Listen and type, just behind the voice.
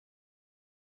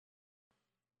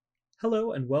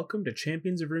Hello and welcome to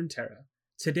Champions of Runeterra.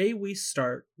 Today we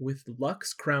start with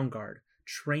Lux Crownguard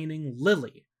training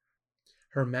Lily,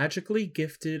 her magically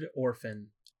gifted orphan,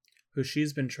 who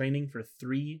she's been training for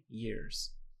 3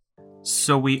 years.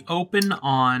 So we open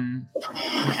on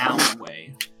an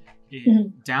alleyway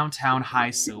in downtown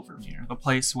High Silvermere, the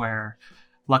place where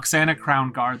Luxana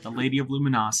Crownguard, the Lady of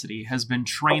Luminosity, has been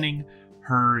training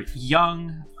her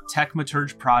young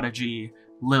Techmaturge prodigy,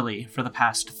 Lily, for the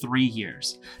past 3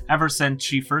 years, ever since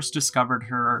she first discovered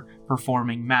her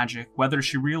performing magic, whether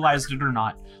she realized it or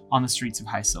not, on the streets of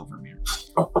High Silvermere.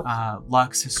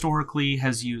 Lux historically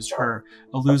has used her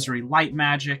illusory light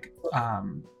magic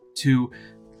to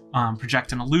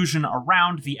project an illusion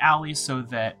around the alley so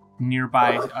that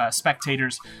nearby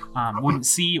spectators wouldn't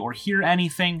see or hear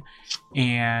anything.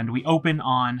 And we open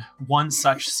on one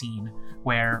such scene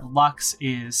where Lux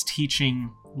is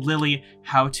teaching Lily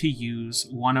how to use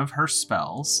one of her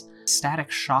spells, Static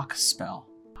Shock spell.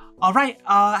 All right,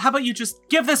 how about you just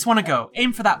give this one a go?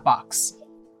 Aim for that box.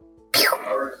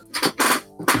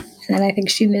 And I think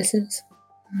she misses.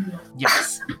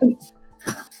 Yes.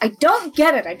 I don't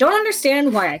get it. I don't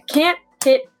understand why I can't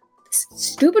hit this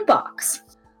stupid box.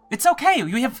 It's okay.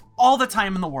 We have all the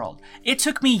time in the world. It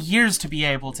took me years to be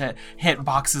able to hit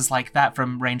boxes like that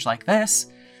from range like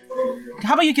this.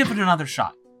 How about you give it another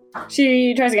shot?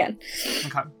 She tries again.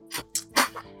 Okay.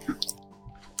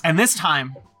 And this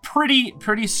time,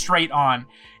 pretty straight on,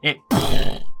 it...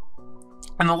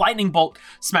 And the lightning bolt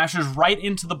smashes right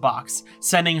into the box,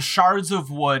 sending shards of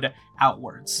wood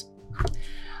outwards.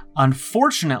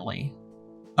 Unfortunately,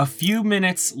 a few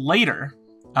minutes later,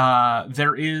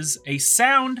 there is a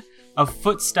sound of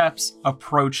footsteps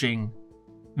approaching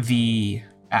the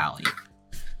alley.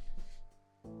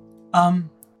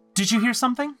 Did you hear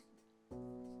something?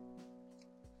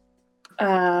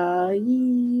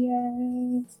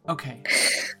 Yes. Okay.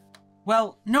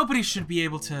 Well, nobody should be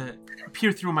able to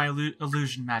peer through my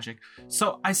illusion magic,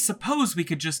 so I suppose we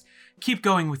could just keep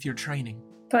going with your training.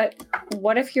 But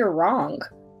what if you're wrong?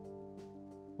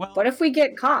 Well, What if we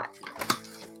get caught?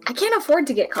 I can't afford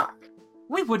to get caught.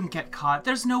 we wouldn't get caught.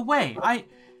 There's no way.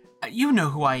 You know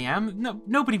who I am.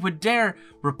 Nobody would dare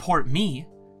report me.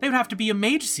 They would have to be a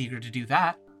mage seeker to do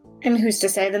that. And who's to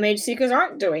say the mage seekers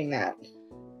aren't doing that?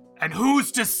 And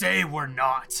who's to say we're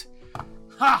not?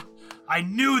 Ha! I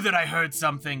knew that I heard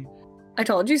something. I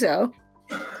told you so.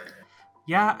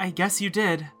 Yeah, I guess you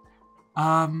did.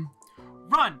 Run!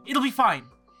 It'll be fine.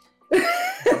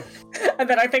 And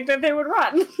then I think that they would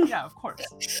run. Yeah, of course.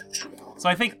 So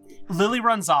I think Lily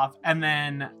runs off, and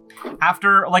then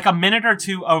after like a minute or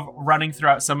two of running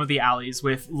throughout some of the alleys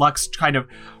with Lux kind of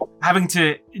having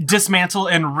to dismantle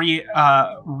and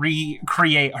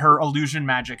recreate her illusion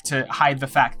magic to hide the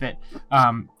fact that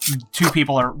two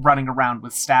people are running around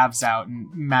with staves out and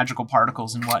magical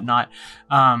particles and whatnot,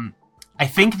 I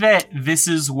think that this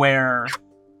is where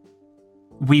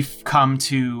we've come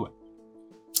to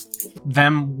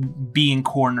them being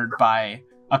cornered by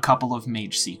a couple of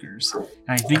mage seekers. And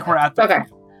I think we're at the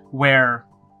point where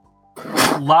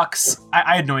Lux,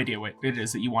 I had no idea what it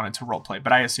is that you wanted to roleplay,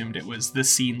 but I assumed it was the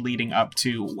scene leading up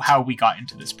to how we got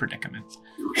into this predicament.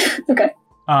 Okay.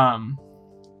 And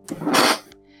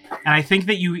I think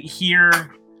that you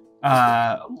hear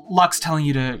Lux telling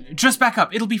you to just back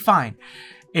up, it'll be fine.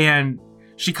 And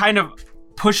she kind of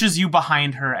pushes you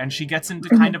behind her, and she gets into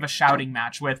kind of a shouting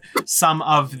match with some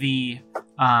of the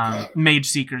mage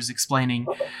seekers, explaining,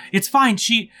 it's fine,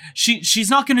 she's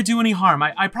not going to do any harm,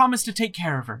 I promise to take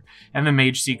care of her. And the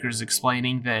mage seekers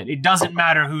explaining that it doesn't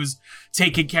matter who's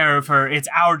taking care of her, it's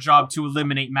our job to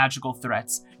eliminate magical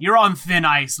threats. You're on thin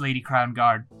ice, Lady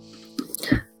Crownguard.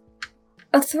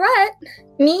 A threat?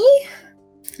 Me?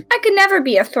 I could never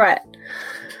be a threat.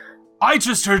 I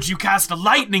just heard you cast a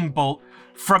lightning bolt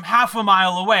from half a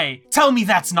mile away. Tell me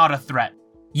that's not a threat.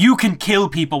 You can kill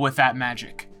people with that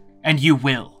magic. And you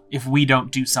will, if we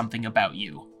don't do something about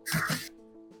you.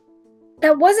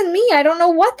 That wasn't me. I don't know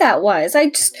what that was.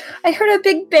 I heard a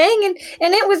big bang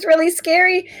and it was really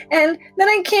scary. And then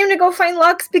I came to go find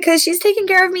Lux because she's taking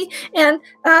care of me. And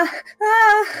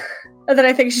then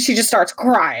I think she just starts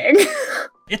crying.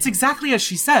 It's exactly as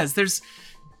she says.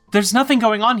 There's nothing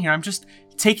going on here. I'm just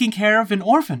taking care of an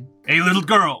orphan. Hey, little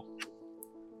girl.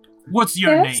 What's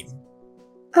your name?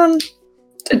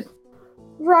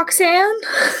 Roxanne?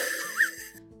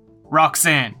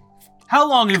 Roxanne. How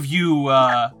long have you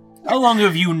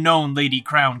known Lady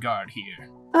Crownguard here?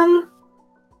 I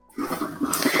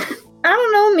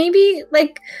don't know, maybe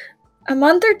like a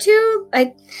month or two.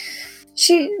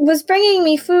 She was bringing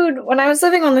me food when I was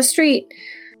living on the street.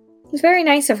 It was very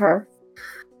nice of her.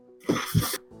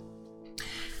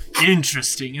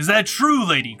 Interesting. Is that true,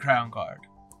 Lady Crownguard?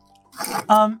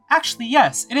 Actually,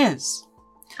 yes, it is.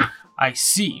 I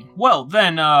see. Well,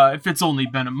 then, if it's only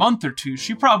been a month or two,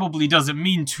 she probably doesn't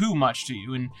mean too much to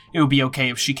you, and it would be okay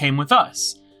if she came with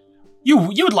us.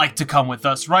 You'd like to come with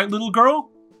us, right, little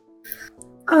girl?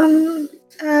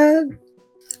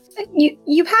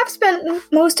 You have spent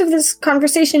most of this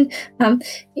conversation,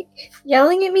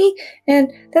 yelling at me,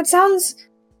 and that sounds,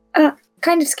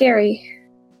 kind of scary.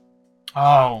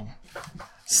 Oh,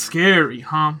 scary,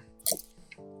 huh?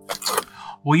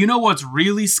 Well, you know what's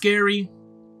really scary?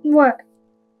 What?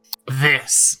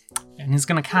 This. And he's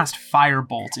gonna cast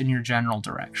Firebolt in your general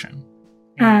direction.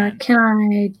 Can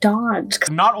I dodge?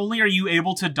 Not only are you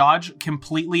able to dodge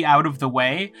completely out of the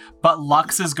way, but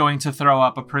Lux is going to throw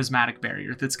up a prismatic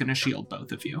barrier that's going to shield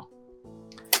both of you.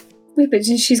 Wait, but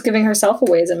she's giving herself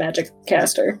away as a magic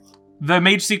caster. The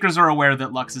Mage Seekers are aware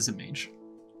that Lux is a mage.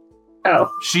 Oh.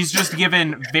 She's just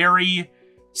given very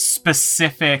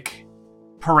specific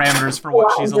parameters for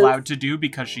what she's allowed to do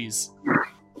because she's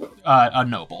a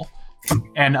noble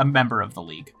and a member of the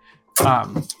League.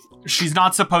 She's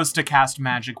not supposed to cast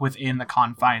magic within the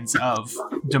confines of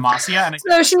Demacia. And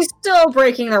so she's still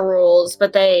breaking the rules,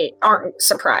 but they aren't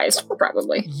surprised,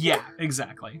 probably. Yeah,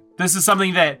 exactly. This is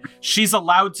something that she's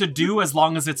allowed to do as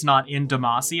long as it's not in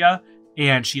Demacia,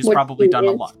 and she's probably done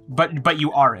a lot. But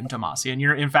you are in Demacia, and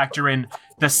you're in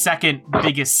the second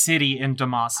biggest city in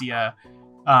Demacia,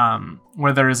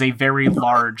 where there is a very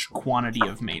large quantity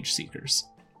of Mage Seekers.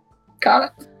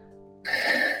 Got it.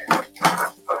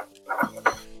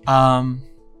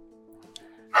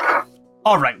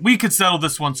 Alright, we could settle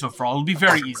this once and for all. It'll be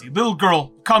very easy. Little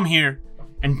girl, come here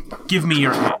and give me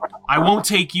your hand. I won't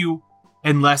take you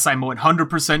unless I'm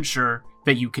 100% sure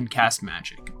that you can cast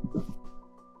magic.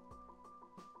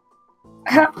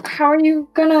 How are you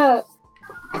gonna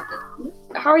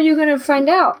find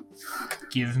out?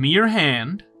 Give me your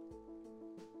hand.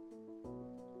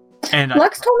 And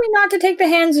Lux told me not to take the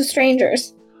hands of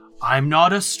strangers. I'm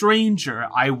not a stranger.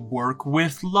 I work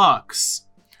with Lux.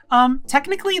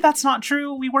 Technically, that's not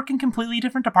true. We work in completely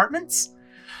different departments.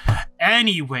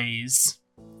 Anyways,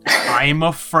 I'm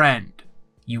a friend.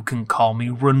 You can call me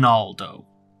Ronaldo.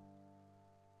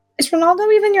 Is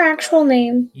Ronaldo even your actual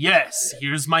name? Yes,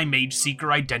 here's my Mage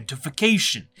Seeker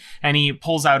identification. And he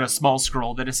pulls out a small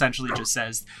scroll that essentially just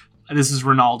says, this is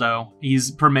Ronaldo. He's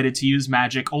permitted to use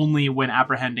magic only when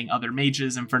apprehending other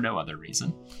mages and for no other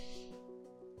reason.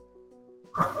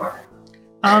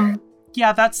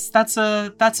 Yeah, that's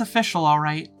official, all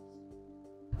right.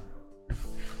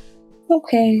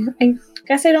 Okay, I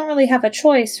guess I don't really have a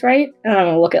choice, right? I'm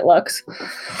gonna look at Lux.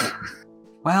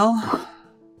 Well,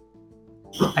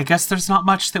 I guess there's not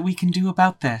much that we can do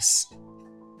about this.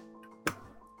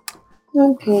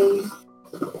 Okay.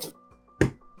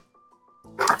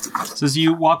 So as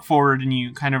you walk forward and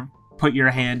you kind of put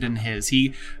your hand in his,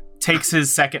 he takes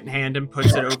his second hand and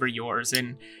puts it over yours,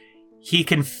 and he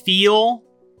can feel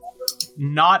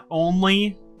not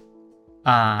only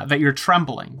that you're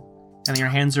trembling and your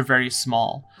hands are very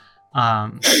small,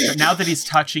 but now that he's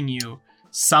touching you,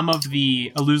 some of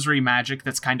the illusory magic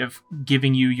that's kind of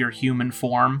giving you your human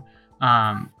form,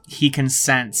 he can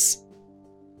sense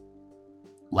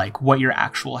like what your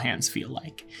actual hands feel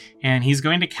like. And he's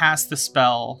going to cast the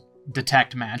spell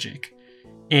Detect Magic.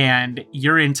 And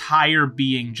your entire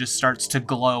being just starts to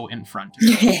glow in front of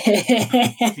you.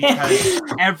 Because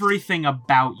everything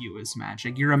about you is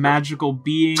magic. You're a magical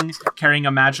being, carrying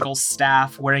a magical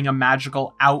staff, wearing a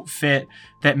magical outfit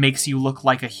that makes you look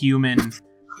like a human.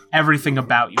 Everything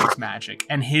about you is magic.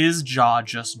 And his jaw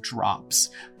just drops.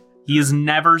 He has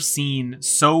never seen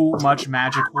so much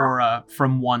magic aura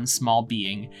from one small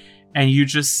being. And you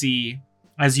just see,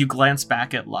 as you glance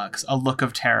back at Lux, a look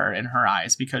of terror in her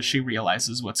eyes because she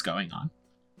realizes what's going on.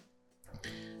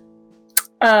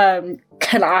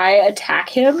 Can I attack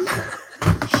him?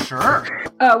 Sure.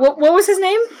 What was his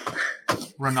name?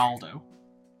 Ronaldo.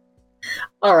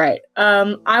 Alright,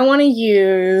 I want to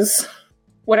use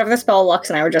whatever the spell Lux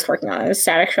and I were just working on, is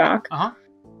Static Shock. Uh-huh.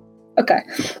 Okay,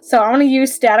 so I want to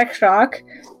use Static Shock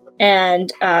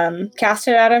and cast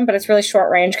it at him, but it's really short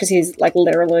range because he's like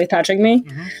literally touching me.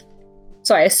 Mm-hmm.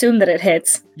 So I assume that it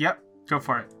hits. Yep, go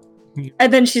for it.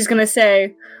 And then she's gonna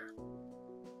say,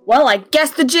 well, I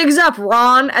guess the jig's up,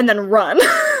 Ron, and then run.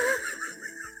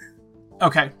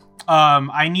 Okay.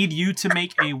 I need you to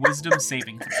make a wisdom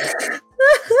saving throw.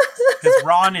 Because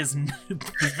Ron is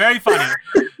very funny.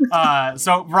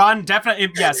 So Ron definitely,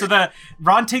 yeah, so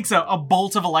Ron takes a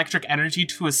bolt of electric energy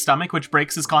to his stomach, which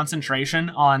breaks his concentration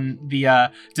on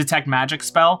the Detect Magic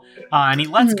spell, and he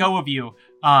lets go of you,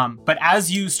 But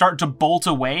as you start to bolt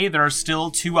away, there are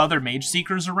still 2 other Mage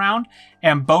Seekers around,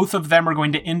 and both of them are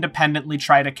going to independently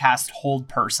try to cast Hold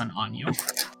Person on you.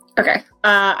 Okay.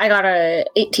 I got a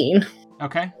 18.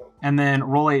 Okay. And then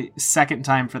roll a second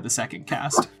time for the second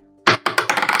cast.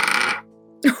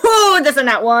 Oh, that's a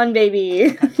nat 1,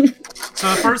 baby. So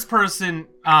the first person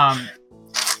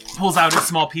pulls out a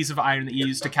small piece of iron that you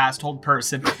used to cast Hold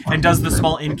Person and does the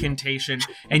small incantation.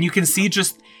 And you can see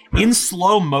just in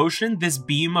slow motion this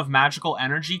beam of magical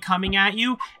energy coming at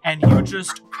you, and you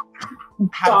just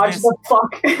have Dodge this, the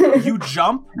fuck. you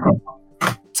jump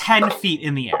 10 feet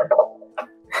in the air,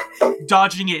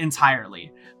 dodging it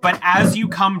entirely. But as you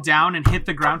come down and hit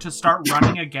the ground to start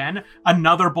running again,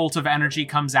 another bolt of energy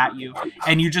comes at you,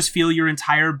 and you just feel your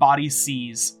entire body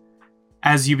seize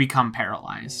as you become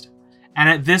paralyzed. And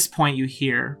at this point you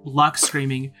hear Lux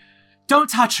screaming, "Don't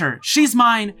touch her! She's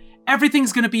mine!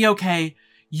 Everything's gonna be okay!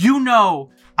 You know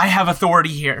I have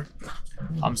authority here."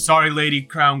 "I'm sorry, Lady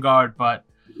Crownguard, but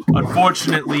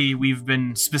unfortunately we've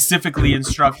been specifically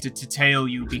instructed to tail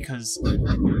you because,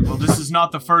 well, this is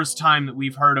not the first time that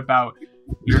we've heard about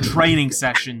your training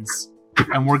sessions,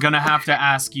 and we're gonna have to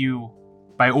ask you,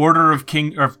 by order of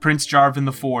Prince Jarvan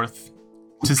IV,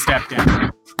 to step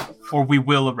down, or we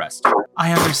will arrest you."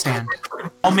 "I understand.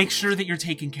 I'll make sure that you're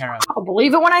taken care of." I'll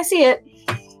believe it when I see it.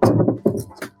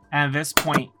 And at this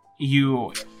point,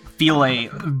 you feel a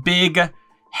big,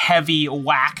 heavy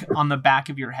whack on the back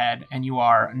of your head, and you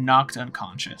are knocked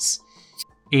unconscious.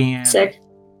 And Sick.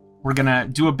 we're gonna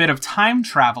do a bit of time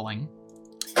traveling,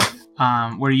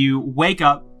 where you wake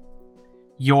up,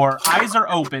 your eyes are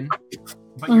open,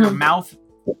 but your mouth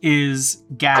is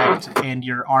gagged, and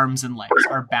your arms and legs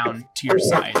are bound to your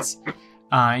sides.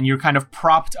 And you're kind of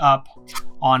propped up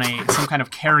on some kind of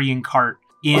carrying cart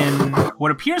in what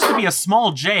appears to be a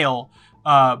small jail,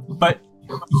 but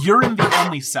you're in the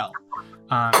only cell.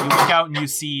 You look out and you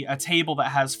see a table that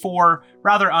has 4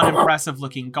 rather unimpressive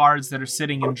looking guards that are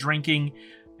sitting and drinking,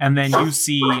 and then you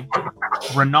see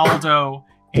Ronaldo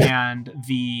and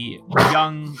the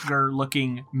younger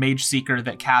looking Mage Seeker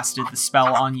that casted the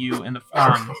spell on you and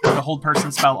the Hold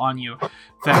Person spell on you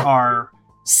that are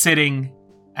sitting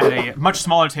at a much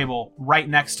smaller table right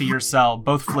next to your cell,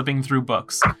 both flipping through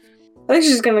books. I think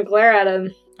she's gonna glare at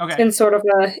him. Okay. In sort of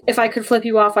a, if I could flip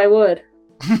you off, I would.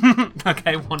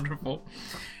 Okay, wonderful.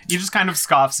 He just kind of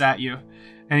scoffs at you,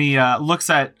 and he looks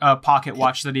at a pocket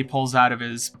watch that he pulls out of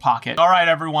his pocket. "All right,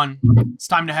 everyone, it's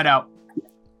time to head out.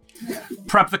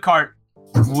 Prep the cart.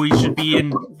 We should be in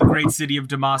the great city of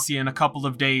Demacia in a couple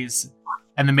of days,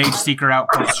 and the Mage Seeker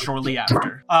outpost shortly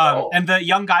after." And the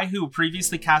young guy who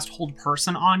previously cast Hold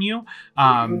Person on you,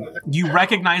 you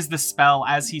recognize the spell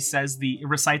as he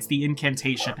recites the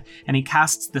incantation, and he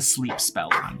casts the sleep spell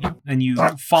on you. And you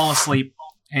fall asleep,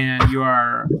 and you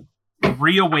are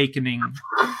reawakening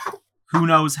who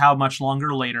knows how much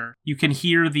longer later. You can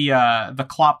hear the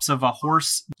clops of a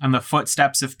horse and the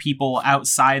footsteps of people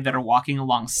outside that are walking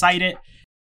alongside it.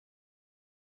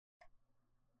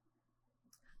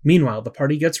 Meanwhile, the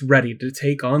party gets ready to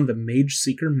take on the Mage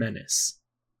Seeker menace.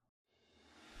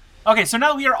 Okay, so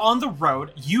now we are on the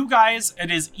road. You guys,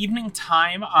 it is evening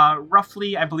time,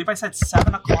 roughly, I believe I said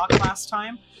 7 o'clock last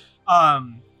time.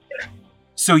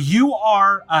 So you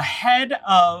are ahead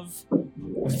of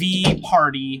the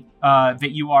party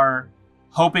that you are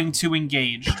hoping to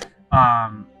engage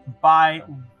by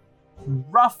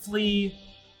roughly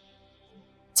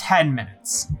 10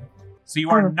 minutes. So you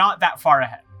are not that far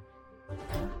ahead.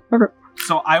 Okay.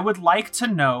 So I would like to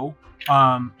know,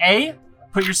 A,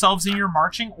 put yourselves in your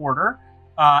marching order,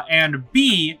 and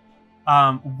B,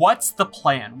 what's the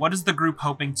plan? What is the group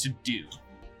hoping to do?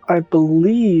 I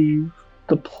believe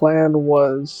the plan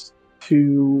was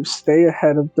to stay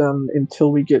ahead of them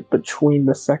until we get between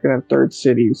the second and third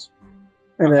cities,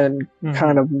 and then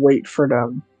kind of wait for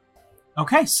them.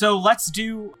 Okay, so let's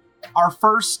do our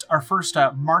first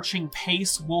marching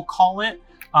pace, we'll call it.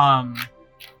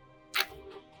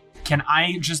 Can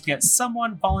I just get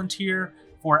someone volunteer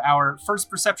for our first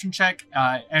perception check?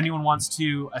 Anyone wants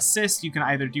to assist, you can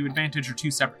either do advantage or 2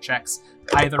 separate checks.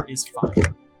 Either is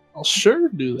fine. I'll sure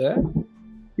do that.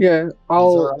 Yeah,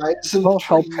 I'll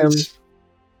help him.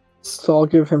 So I'll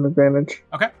give him advantage.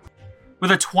 Okay.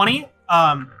 With a 20,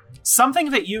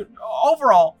 something that you,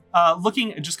 overall,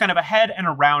 looking just kind of ahead and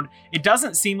around, it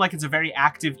doesn't seem like it's a very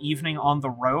active evening on the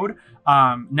road.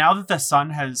 Now that the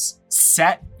sun has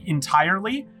set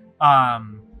entirely,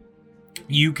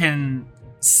 you can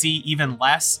see even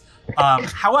less.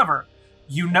 However,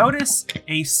 you notice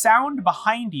a sound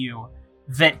behind you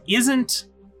that isn't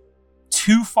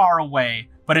too far away,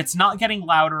 but it's not getting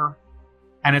louder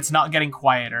and it's not getting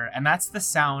quieter, and that's the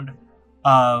sound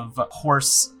of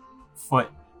horse foot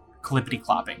clippity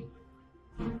clopping.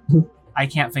 I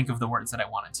can't think of the words that I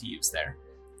wanted to use there,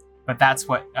 but that's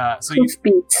what. So you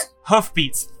Hoofbeats.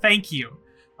 hoofbeats. Thank you.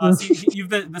 So you've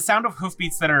the sound of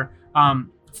hoofbeats that are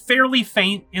fairly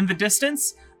faint in the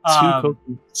distance. Two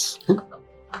cookies.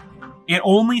 It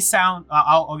only sound.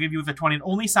 I'll give you the 20. It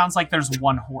only sounds like there's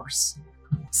one horse.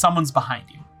 Someone's behind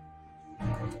you.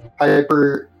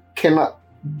 Piper,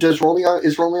 is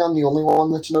Roleon the only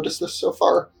one that's noticed this so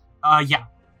far? Yeah.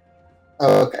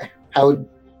 Oh, okay.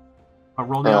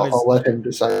 Roleon I'll let him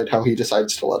decide how he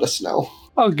decides to let us know.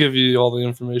 I'll give you all the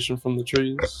information from the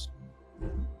trees.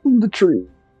 The tree.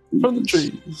 From the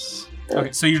trees.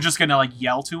 Okay, so you're just gonna like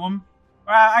yell to him?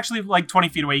 Actually, like 20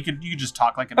 feet away, you could just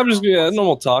talk like. I'm just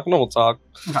normal talk.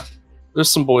 Okay. There's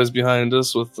some boys behind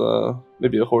us with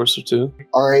maybe a horse or two.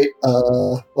 All right.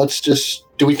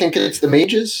 Do we think it's the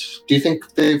mages? Do you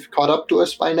think they've caught up to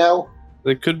us by now?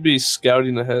 They could be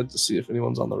scouting ahead to see if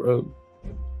anyone's on the road.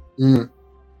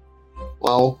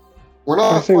 Well, we're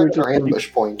not quite at our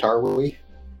ambush point, are we?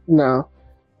 No.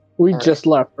 We just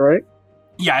left, right?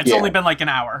 Yeah, it's only been like an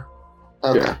hour.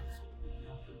 Okay. Yeah.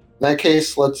 In that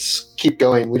case, let's keep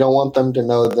going. We don't want them to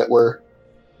know that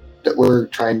we're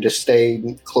trying to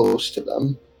stay close to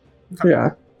them. Okay.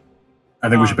 Yeah. I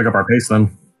think we should pick up our pace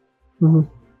then. Mm-hmm.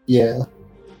 Yeah.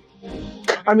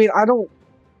 I mean, I don't.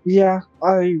 Yeah,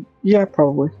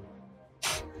 probably.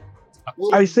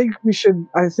 I think we should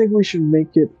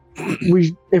make it.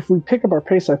 If we pick up our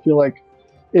pace, I feel like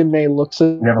it may look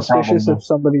suspicious if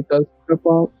somebody does come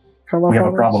up. We have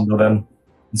on a problem us. though. Then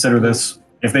consider this: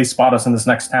 if they spot us in this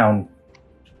next town,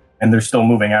 and they're still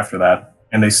moving after that,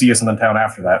 and they see us in the town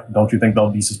after that, don't you think they'll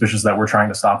be suspicious that we're trying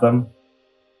to stop them?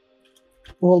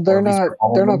 Well, they're not.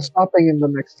 They're not stopping in the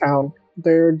next town.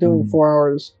 They're doing 4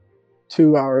 hours,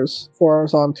 2 hours, 4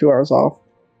 hours on, 2 hours off.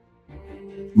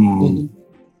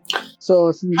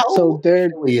 So their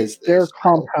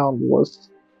compound was.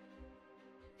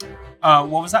 What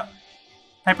was that,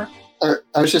 Piper?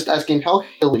 I was just asking, how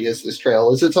hilly is this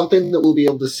trail? Is it something that we'll be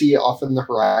able to see off in the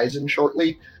horizon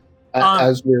shortly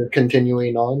as we're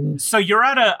continuing on? So you're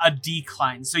at a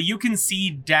decline, so you can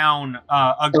see down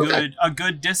a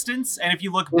good distance, and if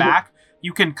you look back,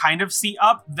 you can kind of see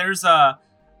up. There's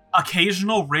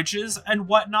occasional ridges and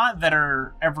whatnot that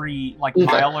are every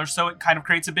mile or so. It kind of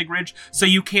creates a big ridge, so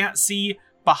you can't see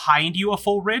behind you a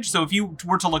full ridge. So if you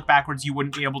were to look backwards, you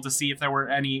wouldn't be able to see if there were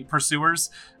any pursuers.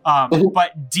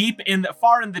 But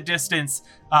far in the distance,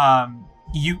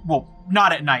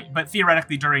 not at night, but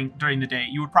theoretically during the day,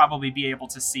 you would probably be able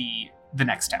to see the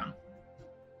next town.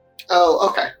 Oh,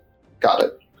 okay. Got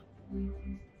it.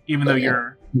 Even though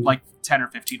you're 10 or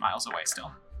 15 miles away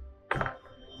still.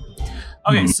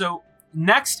 Okay, so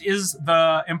next is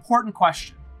the important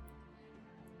question.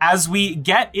 As we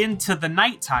get into the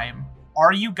nighttime,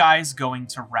 are you guys going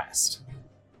to rest?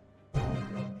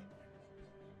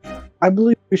 I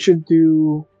believe we should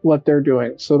do what they're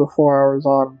doing. So the 4 hours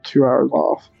on, 2 hours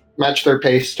off. Match their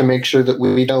pace to make sure that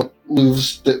we don't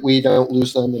lose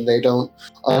them and they don't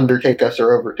undertake us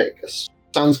or overtake us.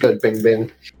 Sounds good, Bing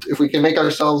Bing. If we can make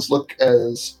ourselves look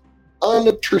as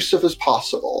unobtrusive as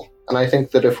possible, and I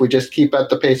think that if we just keep at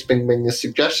the pace Bing Bing is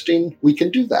suggesting, we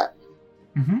can do that.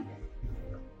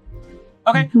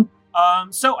 Okay.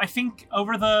 So I think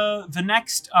over the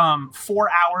next 4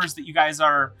 hours that you guys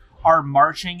are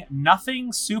marching,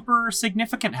 nothing super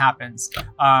significant happens.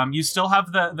 You still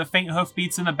have the faint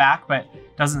hoofbeats in the back, but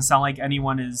doesn't sound like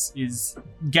anyone is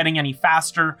getting any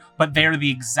faster. But they're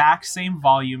the exact same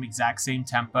volume, exact same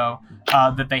tempo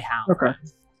that they have. Okay.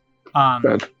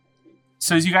 Good.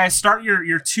 So as you guys start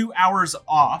your 2 hours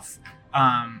off,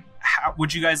 how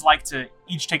would you guys like to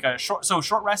each take a short? So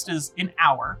short rest is an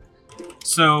hour.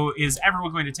 So is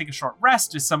everyone going to take a short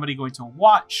rest? Is somebody going to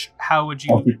watch? How would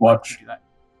you watch? Do that?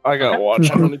 I got to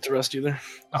watch. I don't need to rest either.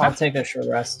 Okay. I'll take a short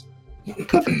rest.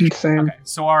 Same. Okay,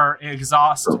 so our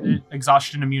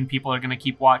exhaustion immune people are going to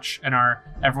keep watch, and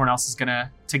everyone else is going to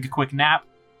take a quick nap.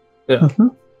 Yeah.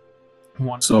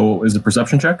 One. So is it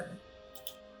perception check?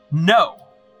 No.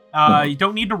 You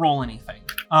don't need to roll anything.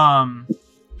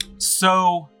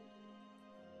 So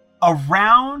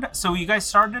you guys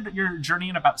started your journey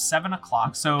at about 7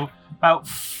 o'clock. So about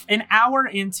an hour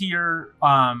into your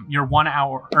 1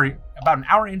 hour, or about an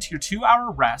hour into your 2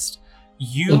 hour rest,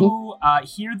 you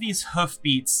hear these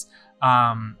hoofbeats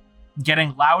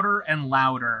getting louder and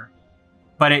louder,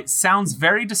 but it sounds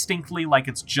very distinctly like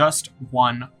it's just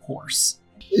one horse.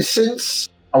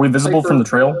 Are we visible from the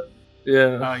trail?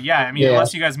 Yeah. I mean,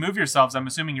 unless you guys move yourselves, I'm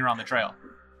assuming you're on the trail.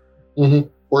 Mm-hmm.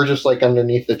 We're just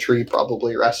underneath the tree,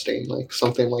 probably resting,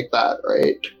 something like that,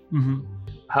 right? Mm-hmm.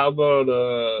 How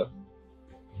about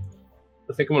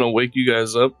I think I'm gonna wake you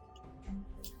guys up.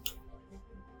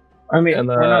 I mean, And,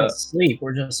 we're not asleep.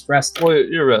 We're just resting. Well,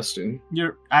 you're resting.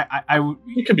 You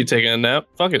You could be taking a nap.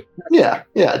 Fuck it. Yeah,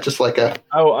 just like a.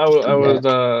 I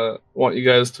would want you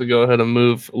guys to go ahead and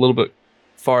move a little bit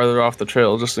farther off the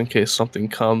trail, just in case something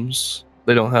comes.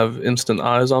 They don't have instant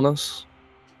eyes on us.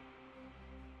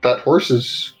 That horse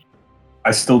is.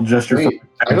 I still gesture. Wait,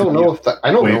 I don't know if that.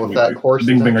 I don't know if that horse.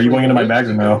 Bing is Bing, are you actually going into my mage bag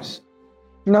or no? seekers.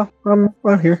 No,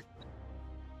 I'm here.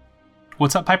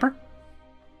 What's up, Piper?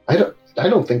 I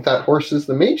don't think that horse is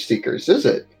the mage seekers, is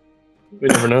it? We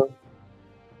never know.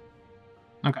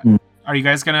 Okay. Are you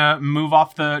guys gonna move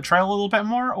off the trail a little bit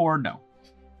more, or no?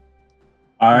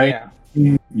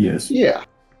 Yes. Yeah.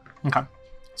 Okay.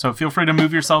 So feel free to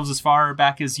move yourselves as far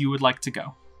back as you would like to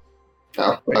go.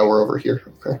 Oh, now we're over here.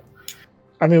 Okay.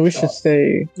 I mean, we should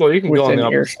stay. Well, you can go on the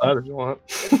Within opposite side if you want.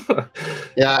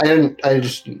 Yeah, I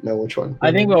just didn't know which one.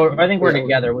 I think we're Yeah.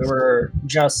 together. We were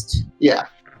just. Yeah.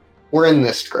 We're in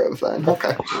this grove then.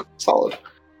 Okay. Solid.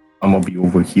 I'm gonna be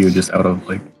over here, just out of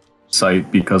like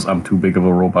sight, because I'm too big of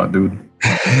a robot, dude.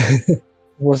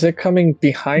 Was it coming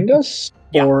behind us?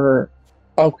 Yeah. Or.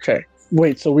 Okay.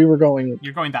 Wait, so we were going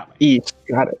You're going that way. east.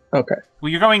 Got it. Okay. Well,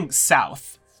 you're going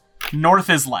south. North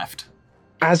is left.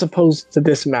 As opposed to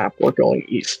this map, we're going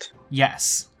east.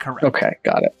 Yes, correct. Okay,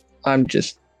 got it. I'm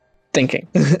just thinking.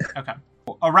 Okay.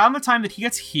 Around the time that he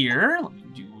gets here, let me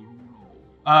do.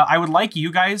 I would like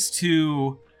you guys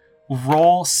to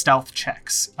roll stealth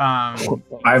checks. I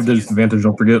have the advantage,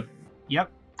 don't forget.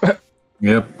 Yep.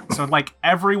 Yep. So I'd like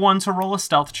everyone to roll a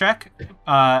stealth check,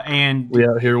 and We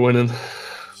out here winning.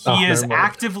 he is never mind.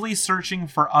 actively searching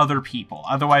for other people.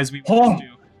 Otherwise, we would Oh. just do.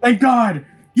 Thank God.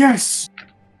 Yes.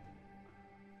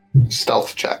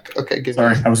 Stealth check. Okay, give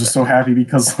Sorry, me. I was just so happy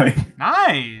because like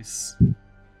Nice.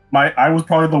 I was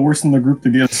probably the worst in the group to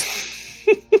get,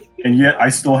 and yet I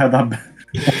still had the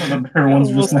better ones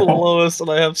Almost just the now. lowest, and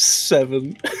I have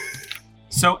 7.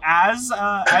 So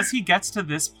as he gets to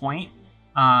this point,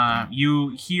 you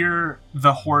hear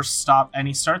the horse stop, and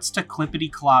he starts to clippity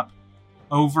clop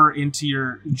over into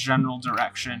your general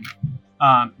direction.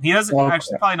 He doesn't Okay.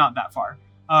 actually, probably not that far.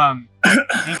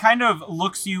 He kind of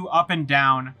looks you up and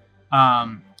down.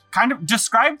 Kind of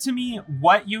describe to me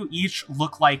what you each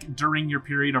look like during your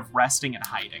period of resting and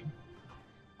hiding.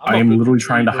 I am literally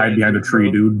trying to hide behind a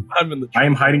tree, dude. I'm in the tree. I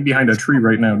am hiding behind a tree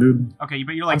right now, dude. Okay,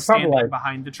 but you're like I'm probably standing like-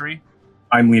 behind the tree.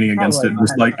 I'm leaning against it, Probably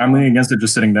just like I'm leaning against it,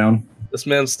 just sitting down. This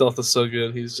man's stealth is so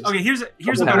good. He's just. Okay, here's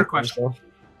a better question.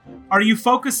 Are you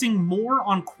focusing more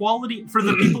on quality for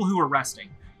the people who are resting?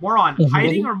 More on Mhm.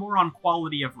 hiding or more on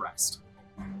quality of rest?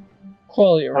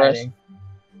 Quality of rest. Hiding.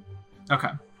 Okay.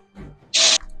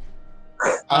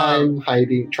 I'm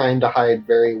hiding, trying to hide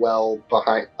very well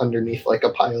underneath like a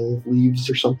pile of leaves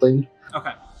or something.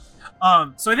 Okay.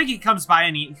 So I think he comes by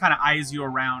and he kind of eyes you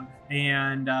around,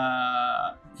 and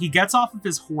he gets off of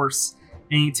his horse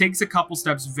and he takes a couple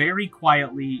steps very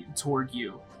quietly toward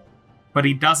you, but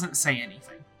he doesn't say anything.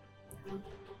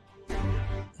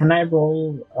 Can I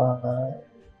roll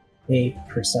a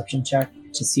perception check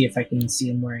to see if I can see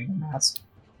him wearing a mask?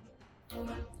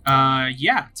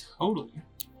 Yeah, totally.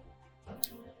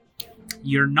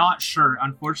 You're not sure.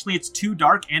 Unfortunately, it's too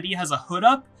dark, and he has a hood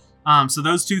up. So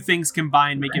those two things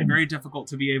combined make it very difficult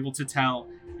to be able to tell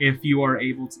if you are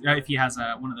able to, if he has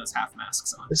one of those half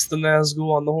masks on. It's the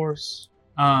Nazgul on the horse.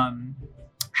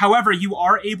 However, you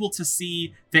are able to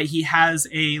see that he has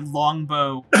a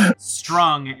longbow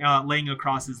strung, laying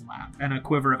across his lap, and a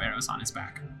quiver of arrows on his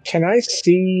back. Can I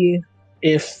see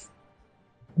if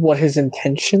what his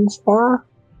intentions are?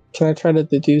 Can I try to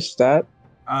deduce that?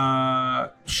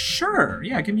 Sure.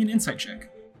 Yeah, give me an insight check.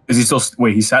 Is he still?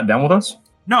 Wait, he sat down with us?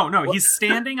 No, he's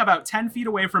standing about 10 feet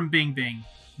away from Bing Bing,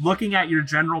 looking at your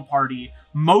general party,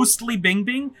 mostly Bing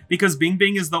Bing, because Bing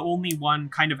Bing is the only one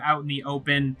kind of out in the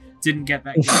open, didn't get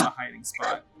that good of a hiding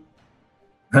spot.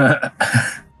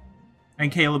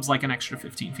 And Caleb's like an extra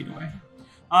 15 feet away.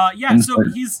 Yeah, so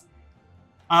he's...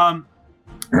 I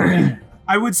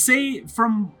would say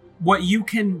from what you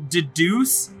can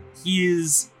deduce, he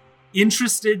is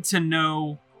interested to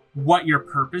know what your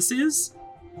purpose is,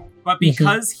 but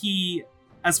because he,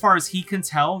 as far as he can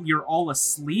tell, you're all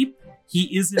asleep,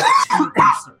 he isn't too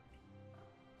concerned.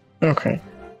 Okay.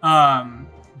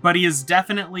 But he is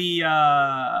definitely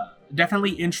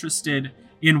interested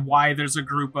in why there's a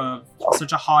group of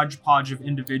such a hodgepodge of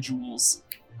individuals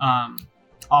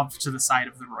off to the side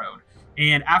of the road.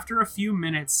 And after a few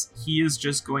minutes, he is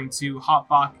just going to hop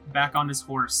back on his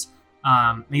horse.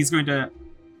 He's going to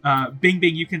Bing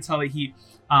Bing. You can tell that he,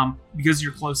 because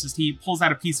you're closest, he pulls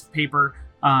out a piece of paper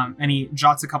and he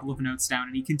jots a couple of notes down,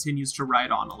 and he continues to ride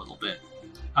on a little bit.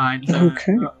 and the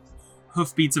Okay.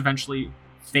 hoofbeats eventually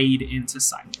fade into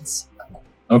silence.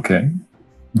 Okay.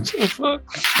 What the fuck?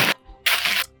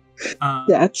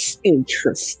 That's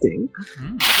interesting.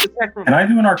 Can I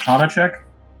do an Arcana check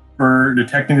for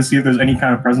detecting to see if there's any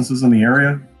kind of presences in the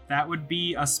area? That would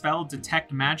be a spell,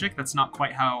 Detect Magic. That's not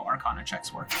quite how Arcana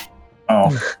checks work.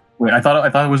 Oh, wait. I thought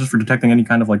it was just for detecting any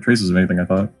kind of like traces of anything. I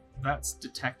thought. That's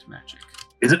Detect Magic.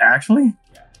 Is it actually?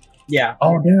 Yeah.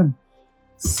 Oh damn.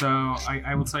 So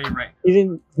I will tell you right. He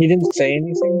didn't say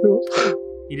anything to us?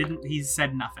 He didn't. He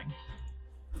said nothing.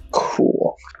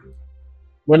 Cool.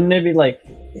 Wouldn't it be like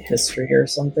history or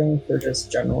something for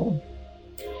just general?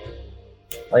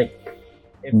 Like,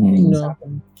 if things No.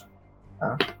 happen? I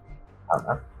don't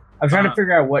know. I'm trying to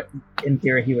figure out what, in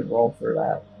theory, he would roll for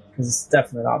that. Because it's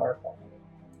definitely not our fault.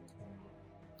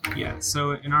 Yeah.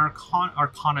 So in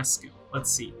Arcana skill,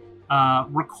 let's see.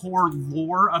 Record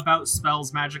lore about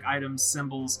spells, magic items,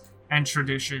 symbols, and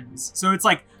traditions. So it's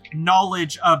like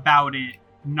knowledge about it,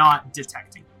 not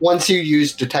detecting. Once you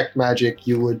use detect magic,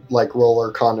 you would like roll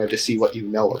Arcana to see what you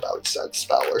know about said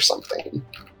spell or something.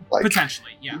 Like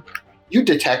Potentially, yeah. you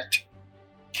detect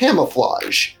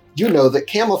camouflage. You know that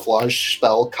camouflage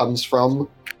spell comes from.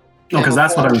 No, because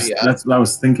that's what camouflagia. that's what I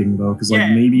was thinking though. Because like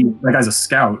Yeah. maybe that guy's a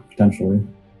scout potentially.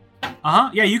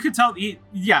 Yeah, you could tell.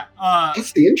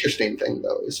 That's the interesting thing,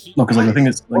 though. Is No, because like the thing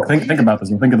is, like think about this.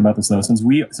 I'm thinking about this though. Since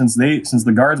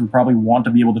the guards would probably want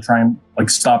to be able to try and like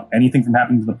stop anything from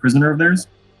happening to the prisoner of theirs,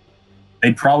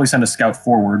 they'd probably send a scout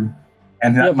forward,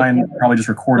 and that Yeah, but- might probably just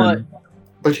recorded.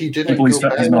 but he didn't People go he's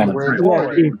back not to on the where trail.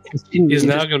 he Yeah, was. He's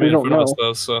now going to be in don't front of us, know.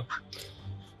 though, so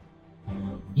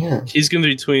Yeah. he's going to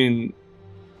be between.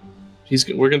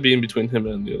 We're going to be in between him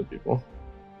and the other people.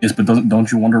 Yes, but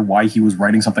don't you wonder why he was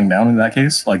writing something down in that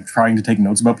case, like trying to take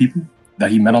notes about people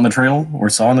that he met on the trail or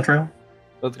saw on the trail?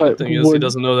 But the But good thing is, he would-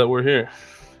 doesn't know that we're here.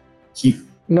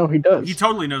 No, he does. He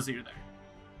totally knows that you're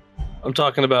there. I'm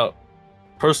talking about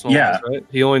personal Yeah. ones, right?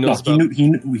 He only No, knows he about.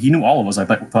 he knew all of us. I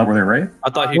thought we're there, right? I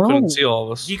thought he No. couldn't see all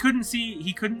of us. He couldn't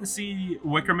see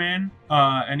Wickerman,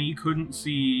 and he couldn't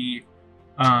see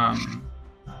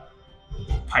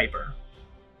Piper.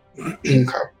 Okay.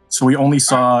 So we only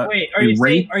saw Wait, a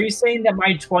wraith. are you saying that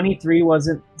my 23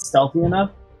 wasn't stealthy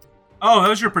enough? Oh, that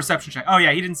was your perception check. Oh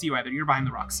yeah, he didn't see you either. You're behind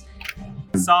the rocks.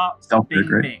 Saw Stealth Bing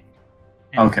check, right? Bing.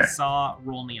 And Okay. saw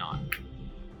Roll Neon.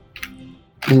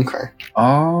 Okay.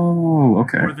 Oh,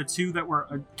 okay. Were the two that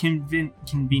were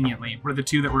conveniently were the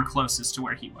two that were closest to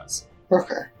where he was.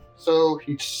 Okay. So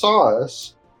he saw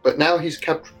us, but now he's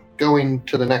kept going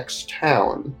to the next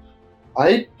town.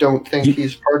 I don't think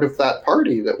he's part of that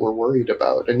party that we're worried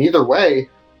about. And either way,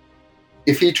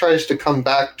 if he tries to come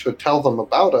back to tell them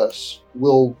about us,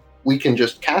 we can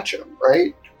just catch him,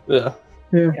 right? Yeah.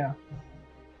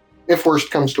 If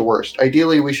worst comes to worst.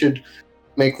 Ideally, we shouldn't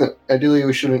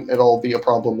at all be a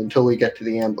problem until we get to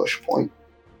the ambush point.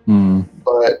 Hmm.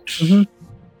 But Mhm.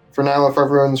 for now, if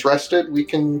everyone's rested, we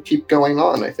can keep going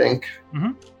on, I think.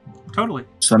 Totally.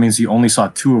 So that means he only saw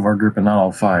 2 of our group and not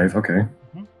all 5. Okay.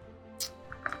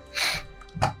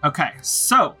 Okay,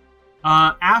 so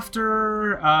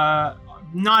after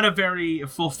not a very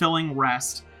fulfilling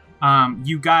rest,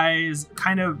 you guys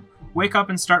kind of wake up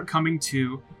and start coming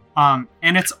to, and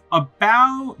it's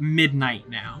about midnight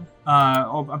now,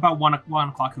 about 1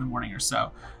 o'clock in the morning or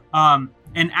so.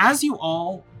 And as you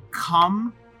all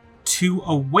come to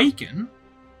awaken,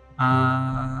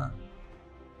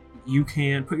 you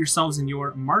can put yourselves in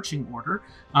your marching order,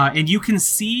 and you can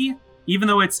see, even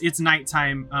though it's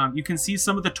nighttime, you can see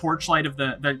some of the torchlight of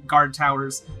the guard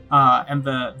towers and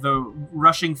the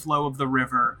rushing flow of the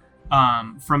river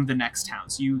from the next town.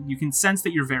 So you can sense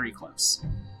that you're very close.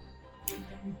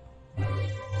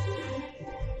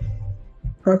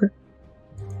 Okay.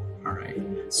 All right.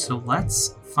 So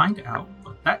let's find out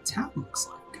what that town looks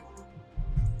like.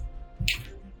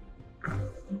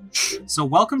 So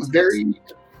welcome to Very.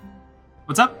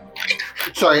 What's up?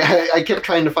 Sorry, I kept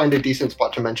trying to find a decent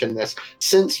spot to mention this.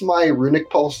 Since my Runic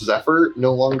Pulse Zephyr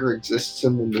no longer exists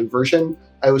in the new version,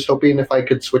 I was hoping if I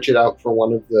could switch it out for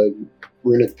one of the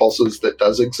Runic Pulses that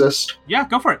does exist. Yeah,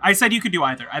 go for it. I said you could do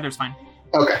either. Either's fine.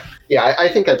 Okay. Yeah, I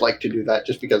think I'd like to do that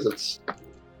just because it's...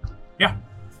 Yeah.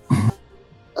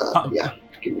 Yeah,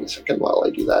 give me a second while I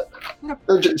do that.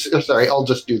 Yep. Sorry, I'll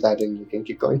just do that and you can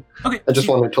keep going. Okay. I just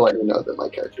wanted to let you know that my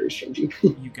character is changing.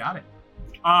 You got it.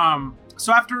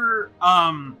 So after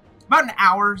about an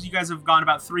hour, you guys have gone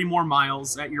about 3 more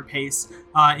miles at your pace,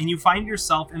 and you find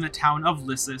yourself in the town of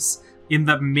Lissus in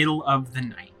the middle of the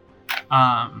night.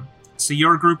 So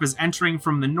your group is entering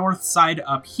from the north side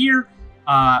up here,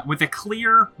 with a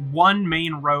clear one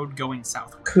main road going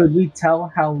southward. Could we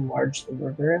tell how large the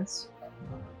river is?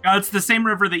 It's the same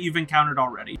river that you've encountered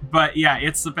already. But yeah,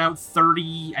 it's about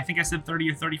 30, I think I said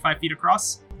 30 or 35 feet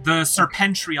across. The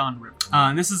Serpentrion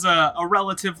River. This is a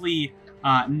relatively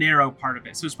narrow part of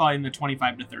it, so it's probably in the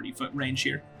 25 to 30 foot range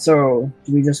here. So,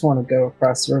 do we just want to go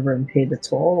across the river and pay the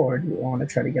toll, or do we want to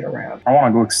try to get around? I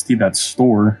want to go see that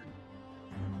store.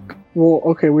 Well,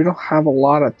 okay, we don't have a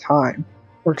lot of time.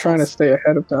 We're trying to stay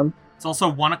ahead of them. It's also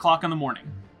 1 o'clock in the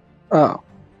morning. Oh.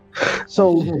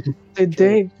 So, did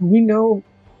they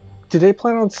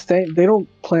plan on staying? They don't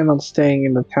plan on staying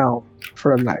in the town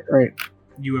for a night, right?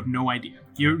 You have no idea.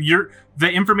 The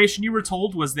information you were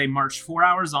told was they marched 4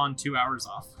 hours on, 2 hours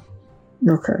off.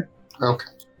 Okay. Okay.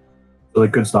 So they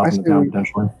could stop in the town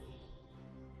potentially.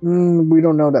 We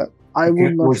don't know that. We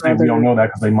don't know that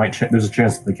because they might. There's a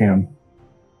chance that they can.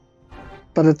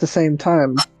 But at the same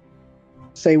time,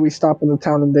 say we stop in the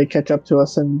town and they catch up to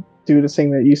us and do the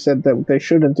thing that you said that they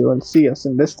shouldn't do and see us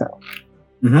in this town.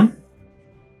 Mm-hmm.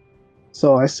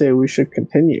 So I say we should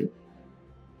continue.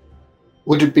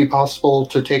 Would it be possible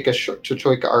to take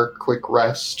our quick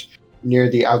rest near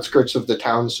the outskirts of the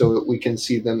town so that we can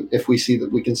see them? If we see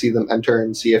that, we can see them enter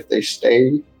and see if they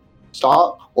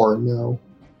stop, or no?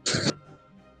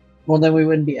 Well, then we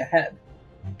wouldn't be ahead.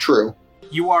 True.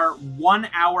 You are 1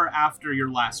 hour after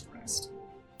your last rest.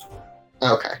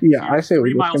 Okay. Yeah, I say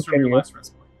we 3 just miles from your continue. last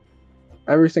rest point.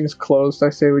 Everything's closed.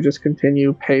 I say we just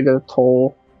continue, pay the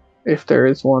toll if there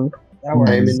is one. That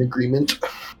works. I am in agreement.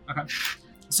 Okay.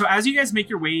 So as you guys make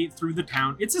your way through the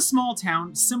town, it's a small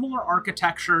town, similar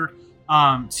architecture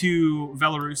to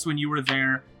Belarus when you were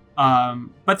there,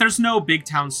 but there's no big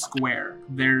town square.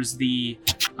 There's a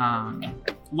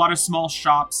lot of small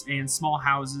shops and small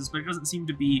houses, but it doesn't seem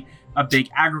to be a big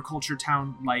agriculture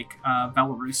town like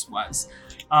Belarus was.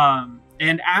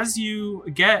 And as you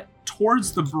get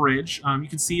towards the bridge, you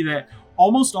can see that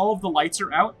almost all of the lights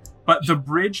are out, but the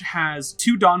bridge has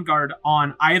 2 Dawn Guard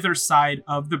on either side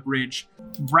of the bridge,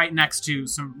 right next to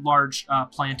some large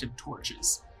planted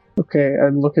torches. Okay, I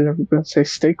look at everybody and say,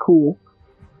 stay cool.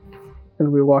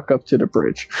 And we walk up to the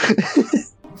bridge.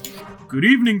 Good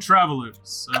evening,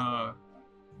 travelers.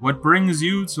 What brings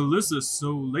you to Lyssa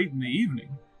so late in the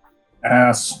evening?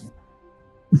 Ass.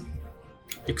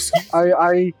 Excuse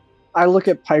I look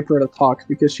at Piper to talk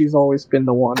because she's always been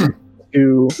the one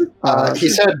to He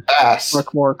said bass.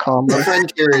 look more calmly. My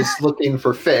friend here is looking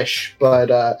for fish,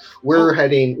 but we're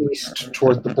heading east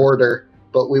toward the border.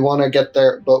 But we want to get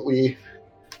there. But we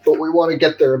want to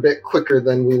get there a bit quicker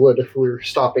than we would if we were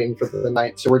stopping for the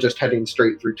night. So we're just heading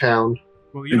straight through town.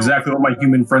 Well, Exactly what my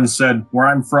human friend said. Where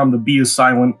I'm from, the bee is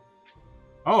silent.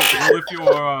 Oh, well, if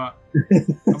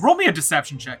you're... roll me a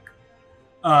deception check.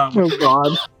 Oh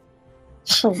god.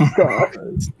 Oh god.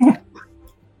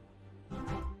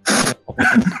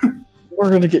 We're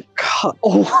gonna get caught.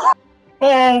 Oh.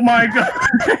 Oh my god!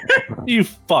 You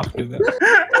fucked with it.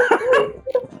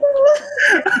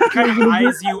 Kind of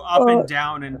eyes you up and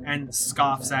down and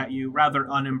scoffs at you, rather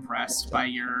unimpressed by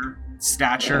your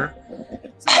stature.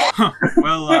 Huh,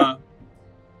 well,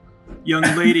 young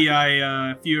lady,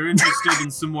 if you're interested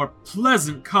in some more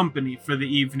pleasant company for the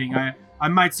evening, I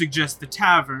might suggest the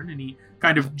tavern. And he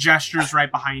kind of gestures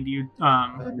right behind you,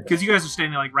 because you guys are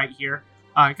standing like right here.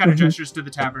 He kind of gestures to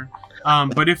the tavern.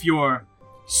 But if your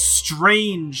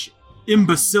strange,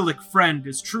 imbecilic friend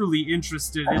is truly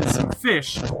interested in some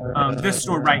fish, this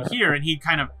store right here, and he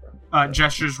kind of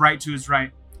gestures right to his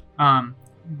right,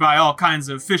 buy all kinds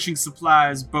of fishing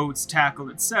supplies, boats, tackle,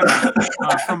 etc.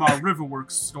 From our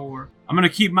Riverworks store. I'm gonna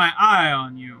keep my eye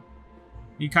on you.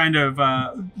 He kind of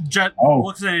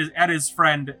looks at his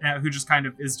friend, who just kind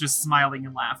of is just smiling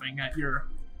and laughing at your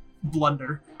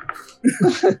blunder.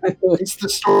 Is the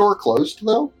store closed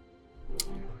though?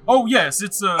 Oh yes,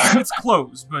 it's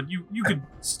closed, but you could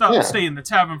stay in the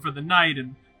tavern for the night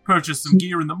and purchase some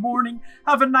gear in the morning.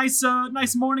 Have a nice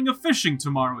morning of fishing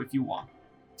tomorrow if you want.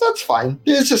 That's fine.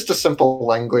 It's just a simple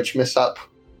language mishap.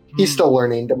 He's still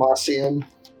learning Demacian.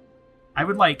 I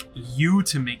would like you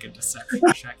to make a deception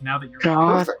check now that you're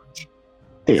God. Perfect.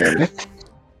 Damn it.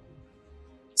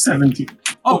 17.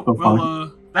 Oh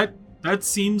well, that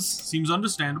seems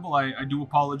understandable. I do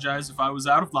apologize if I was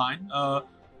out of line.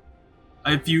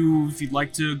 If you'd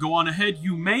like to go on ahead,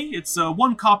 you may. It's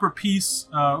 1 copper piece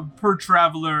per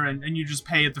traveler, and you just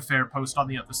pay at the fare post on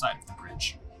the other side of the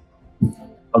bridge.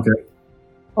 Okay.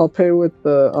 I'll pay with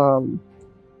the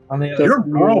On the the other You're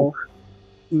communal.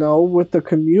 No, with the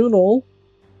communal,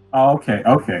 Oh, okay.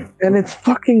 and it's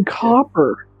fucking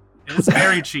copper. It's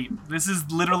very cheap. This is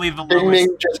literally the Bing lowest.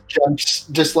 Bing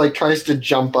just tries to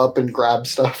jump up and grab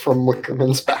stuff from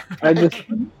Wickerman's back.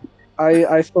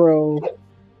 I throw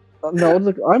No,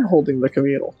 I'm holding the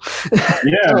communal.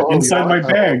 Yeah, Oh, inside you my are?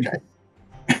 bag.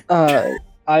 Okay.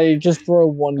 I just throw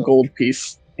one gold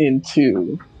piece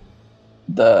into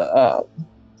the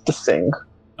thing.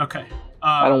 Okay.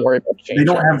 I don't worry about change. They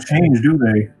don't have change, do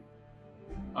they?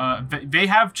 They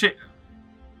have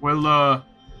Well,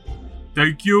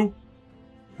 thank you.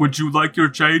 Would you like your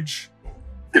change?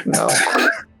 No.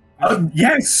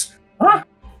 Yes. Huh?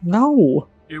 No.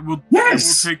 It will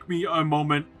Yes! take me a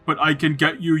moment, but I can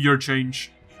get you your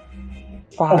change.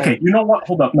 Fine. Okay, you know what?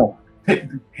 Hold up. No.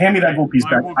 Hand me that gold piece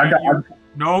I back. will I get got. you-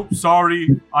 No,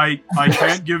 sorry. I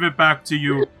can't give it back to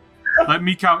you. Let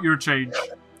me count your change.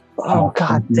 Oh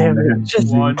god damn it!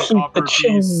 Just One keep the copper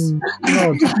change. piece.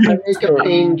 No, just I make a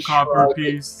change Copper like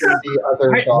piece. to the other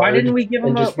Why guard didn't we give him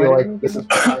and a? just be Why like, didn't we this give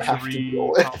is him what I have to Three deal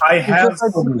with. copper I have because I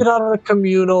took some. it out of the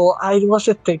communal. I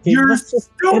wasn't thinking. You're Let's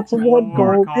just, it's stupid. one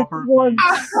Four gold. It's copper one.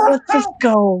 piece. Let's just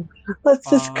go. Let's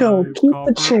just go. Five Keep the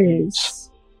copper change. piece.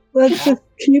 Let's just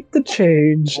keep the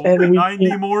change, Only and we 90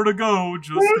 keep, more to go.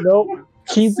 Just Nope.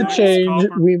 keep the Six change.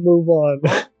 copper- We move on.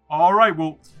 All right.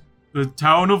 Well, the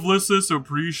town of Lissus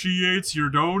appreciates your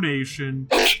donation.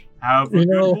 Have a You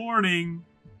know- good morning,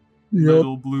 Yep.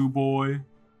 little blue boy.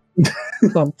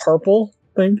 I'm purple.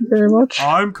 Thank you very much.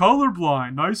 I'm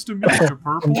colorblind. Nice to meet you,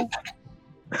 Purple.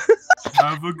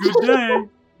 Have a good day.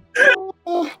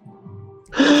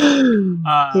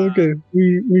 Okay,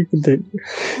 we continue.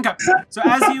 Okay. So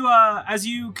as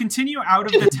you continue out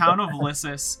of the town of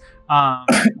Lissus,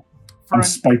 for I'm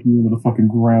spiking you into the fucking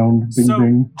ground. Bing so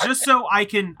bing. just so I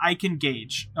can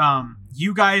gauge,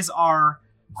 you guys are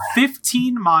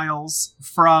 15 miles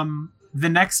from the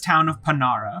next town of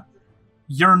Panara.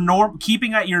 You're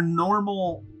keeping at your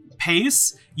normal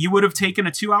pace. You would have taken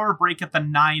a 2-hour break at the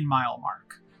 9-mile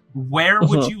mark. Where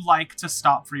would you like to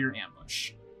stop for your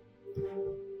ambush?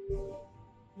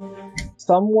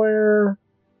 Somewhere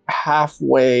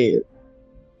halfway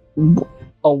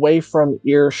away from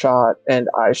earshot and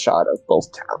eyeshot of both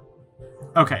towns.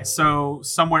 Okay, so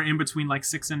somewhere in between like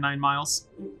 6 and 9 miles.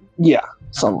 Yeah,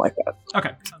 something like that.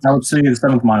 Okay. I would say the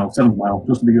 7th mile,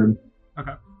 just to be good.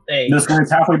 Hey, This way,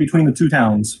 it's halfway between the two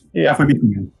towns. Yeah. Halfway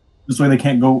between. This way, they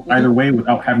can't go either way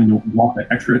without having to walk that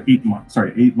extra 8 miles.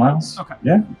 Sorry, 8 miles. Okay.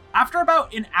 Yeah. After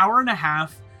about an hour and a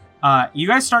half, you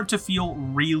guys start to feel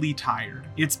really tired.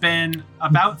 It's been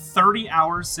about 30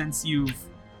 hours since you've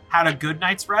had a good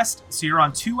night's rest, so you're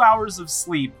on 2 hours of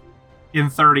sleep in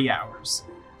 30 hours.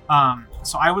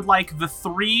 So I would like the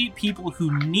 3 people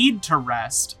who need to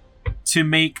rest to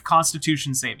make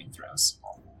Constitution saving throws.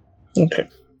 Okay.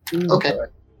 Okay.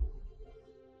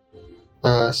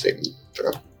 Saving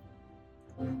throw.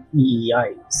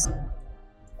 yikes.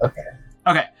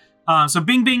 Okay. So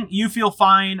Bing Bing, you feel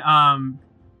fine.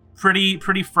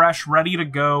 Pretty fresh, ready to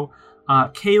go.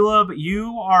 Caleb,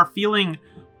 you are feeling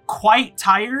quite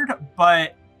tired,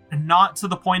 but not to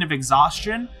the point of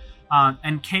exhaustion.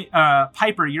 And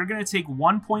Piper, you're going to take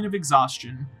 1 point of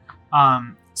exhaustion.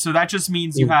 So that just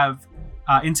means you have,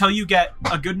 until you get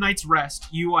a good night's rest,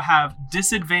 you will have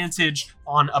disadvantage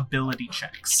on ability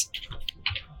checks.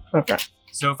 Okay.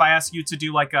 So if I ask you to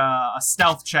do like a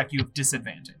stealth check, you have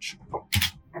disadvantage.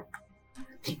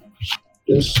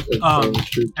 And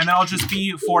then I'll just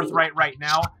be forthright right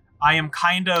now. I am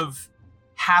kind of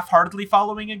half-heartedly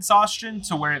following exhaustion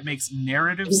to where it makes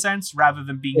narrative sense rather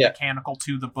than being mechanical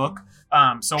to the book.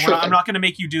 So I'm not going to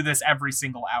make you do this every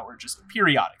single hour, just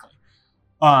periodically.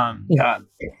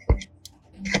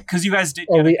 Because you guys did.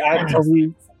 Are we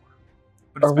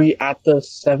at the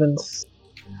 7th?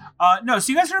 No,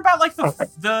 so you guys are about like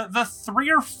the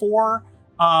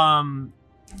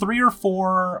 3 or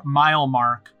 4 mile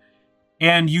mark,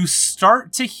 and you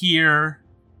start to hear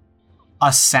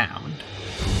a sound.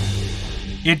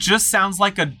 It just sounds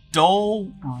like a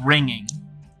dull ringing.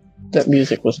 That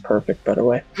music was perfect, by the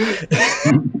way.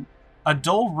 A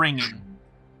dull ringing.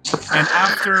 And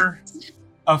after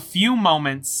a few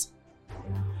moments,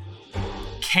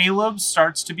 Caleb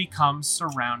starts to become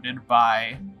surrounded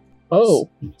by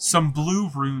some blue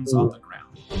runes on the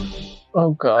ground.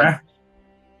 Oh god.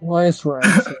 Why is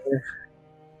Ryan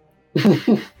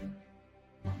here?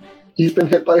 He's been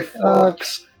hit by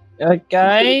fox.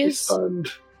 Guys? Stunned.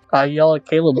 I yell at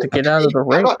Caleb to get out of the I'm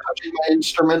ring. not touching my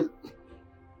instrument.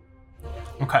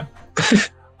 Okay.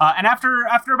 And after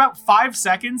about 5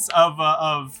 seconds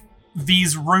of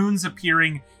these runes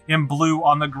appearing in blue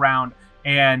on the ground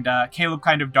and Caleb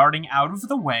kind of darting out of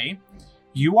the way,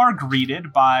 you are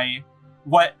greeted by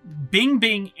what Bing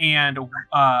Bing and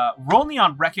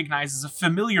Rolneon recognize as a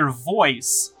familiar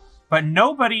voice, but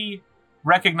nobody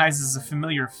recognizes a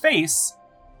familiar face.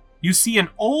 You see an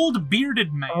old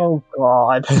bearded man. Oh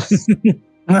god.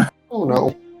 Oh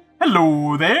no.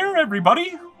 Hello there,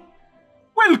 everybody.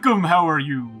 Welcome, how are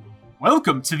you?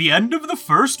 Welcome to the end of the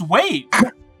first wave.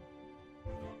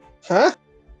 Huh?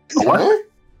 What?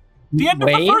 The end of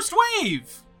the first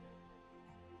wave.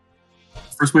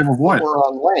 First wave of what? We're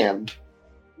on land.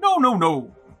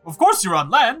 No. Of course you're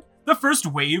on land. The first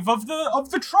wave of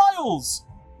the trials.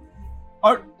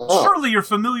 Surely you're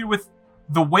familiar with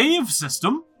the wave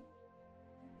system.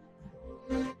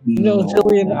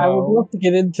 Jillian, I would love to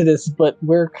get into this, but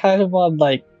we're kind of on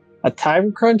like a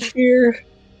time crunch here.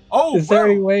 Oh, Is there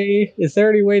any way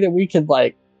that we could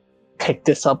like pick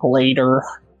this up later?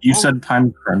 You said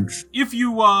time crunch. If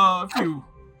you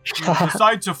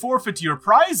decide to forfeit your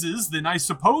prizes, then I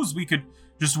suppose we could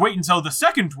just wait until the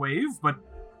second wave. But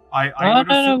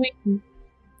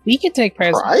we could take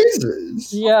prizes.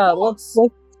 Prizes? Yeah, let's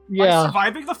by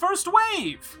surviving the first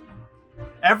wave.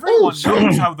 Everyone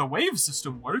knows how the wave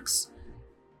system works.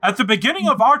 At the beginning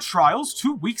of our trials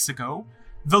 2 weeks ago,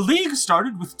 the League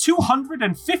started with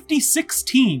 256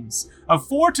 teams of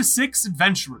 4 to 6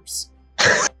 adventurers.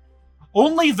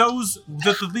 Only those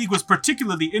that the League was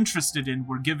particularly interested in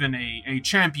were given a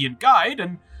champion guide,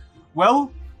 and,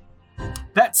 well,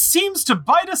 that seems to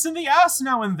bite us in the ass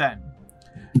now and then.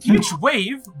 Each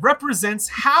wave represents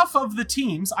half of the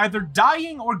teams either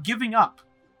dying or giving up.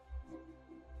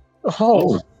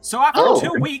 Oh. So after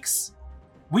 2 weeks,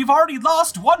 we've already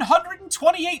lost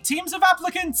 128 teams of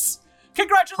applicants!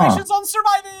 Congratulations on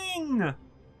surviving!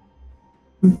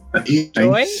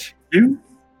 Thank you.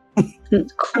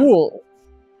 Cool.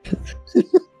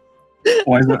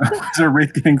 Why is our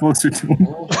wraith getting closer to him?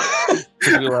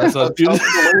 Yes.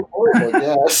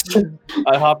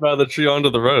 I hop out of the tree onto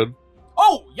the road.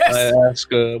 Oh, yes! I ask,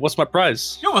 what's my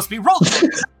prize? You must be Rolton,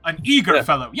 an eager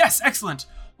fellow. Yes, excellent.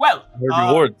 Well,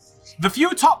 rewards. The few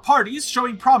top parties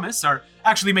showing promise are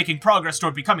actually making progress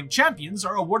toward becoming champions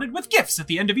are awarded with gifts at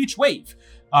the end of each wave.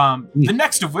 The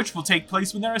next of which will take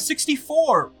place when there are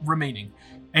 64 remaining.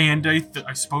 And I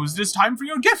suppose it is time for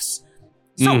your gifts.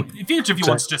 So, if each of you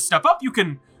wants to step up, you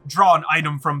can draw an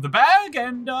item from the bag,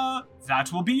 and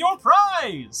that will be your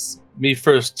prize. Me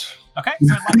first. Okay,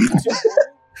 so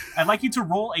I'd like you to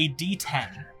roll a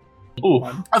d10. Ooh.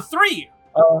 A 3!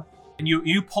 And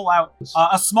you pull out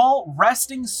a small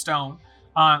resting stone.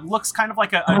 Looks kind of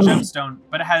like a gemstone,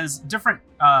 but it has different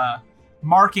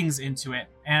markings into it.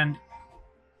 And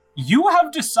you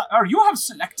have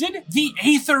selected the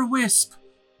Aether Wisp.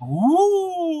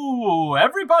 Ooh!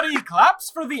 Everybody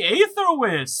claps for the Aether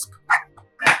Wisp.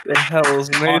 The hell is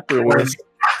an Aether Wisp?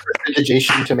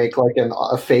 Prestidigitation to make like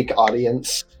a fake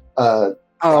audience sound.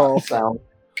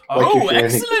 Oh,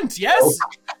 excellent! Yes,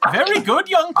 very good,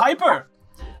 young Piper.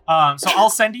 So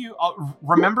I'll send you. I'll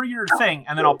remember your thing,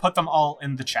 and then I'll put them all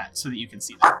in the chat so that you can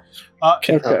see them.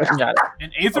 Okay, got it.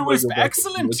 An Aether Wisp,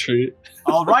 excellent.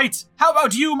 All right. How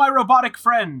about you, my robotic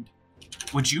friend?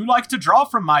 Would you like to draw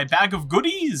from my bag of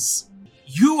goodies?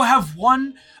 You have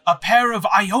won a pair of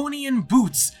Ionian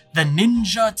boots, the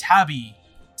Ninja Tabi.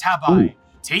 Tabi?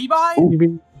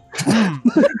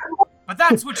 But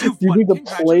that's what you've won. You mean the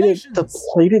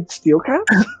plated steel cap?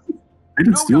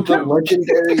 The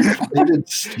legendary plated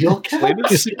steel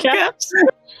caps?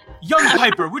 Young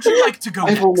Piper, would you like to go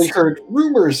I've only heard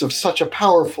rumors of such a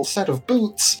powerful set of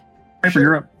boots. Piper,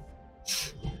 you're up.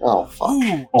 Oh, fuck.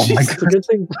 Ooh, Oh my It's a good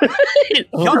thing.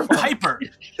 young Piper,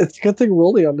 It's a good thing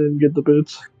Rolion didn't get the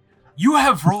boots. you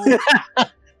have rolled.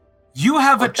 You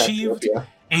have Okay, achieved yeah.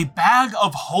 a bag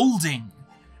of holding.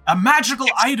 A magical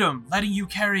item letting you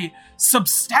carry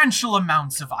substantial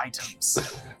amounts of items.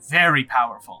 Very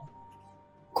powerful.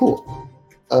 Cool.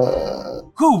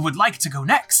 Who would like to go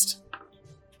next?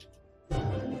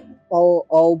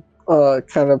 I'll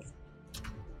kind of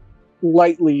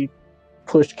lightly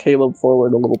push Caleb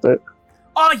forward a little bit.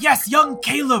 Ah, yes, young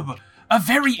Caleb. A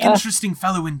very interesting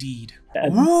fellow indeed.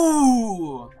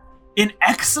 Ooh, an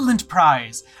excellent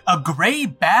prize. A gray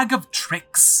bag of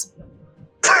tricks.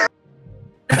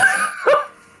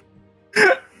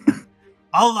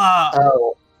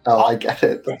 Oh, I get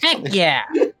it. That's Heck funny. yeah.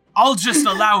 I'll just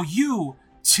allow you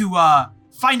to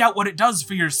find out what it does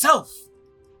for yourself.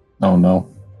 Oh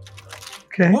no.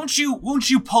 Okay. Won't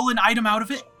you pull an item out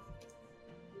of it?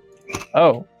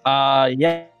 Oh,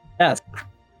 yeah, yes.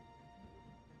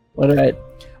 What did I?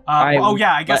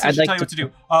 I guess I I'd should like tell you to- what to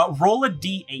do. Roll a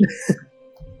d8.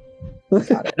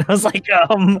 Got it. I was like,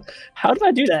 how do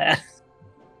I do that?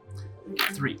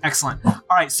 3. Excellent. All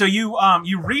right, so you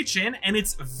reach in and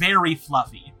it's very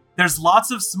fluffy. There's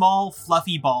lots of small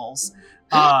fluffy balls.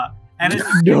 And as you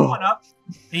pick one up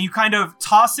and you kind of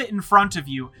toss it in front of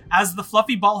you, as the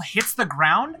fluffy ball hits the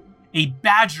ground, a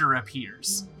badger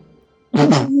appears.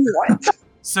 What?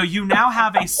 So you now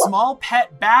have a small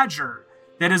pet badger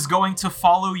that is going to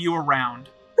follow you around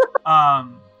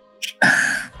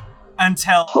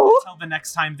until the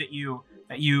next time that you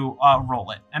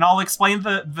roll it. And I'll explain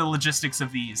the logistics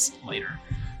of these later.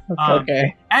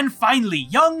 Okay. And finally,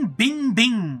 young Bing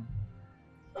Bing.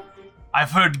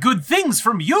 I've heard good things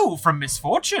from you from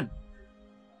Misfortune.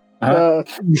 All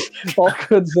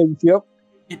good things. Yep.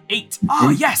 An 8. Ah,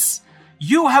 yes.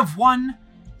 You have won.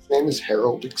 His name is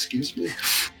Harold. Excuse me.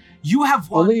 You have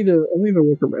won Only the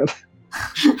Wicker Man.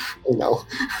 Oh no.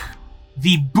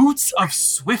 the Boots of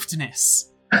Swiftness.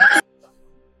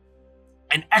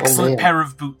 An excellent man. pair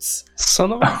of boots.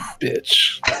 Son of a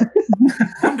bitch.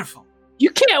 Wonderful. You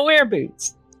can't wear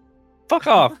boots. Fuck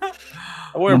off.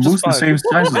 I wear The them boots just the fine. same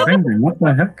size as Bing Bing. What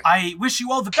the heck? I wish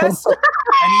you all the best. And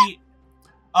he,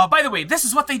 by the way, this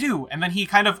is what they do. And then he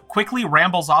kind of quickly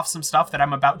rambles off some stuff that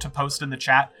I'm about to post in the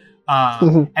chat.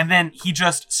 And then he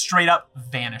just straight up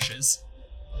vanishes.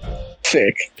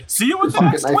 Sick. See you with the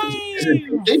Pocket next knife is in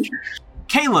wave. danger.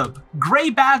 Caleb, gray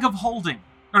bag of holding,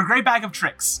 or gray bag of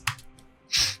tricks.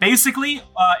 Basically,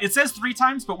 it says 3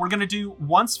 times, but we're going to do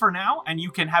once for now, and you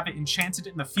can have it enchanted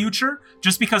in the future,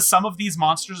 just because some of these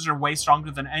monsters are way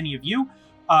stronger than any of you.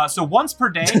 So once per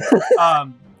day,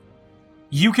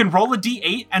 you can roll a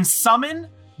d8 and summon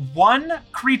one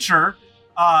creature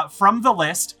from the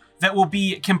list that will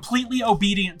be completely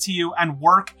obedient to you and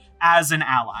work as an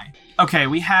ally. Okay,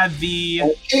 we had the...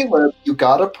 And Caleb, you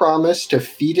gotta promise to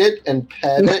feed it and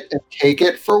pet it and take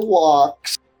it for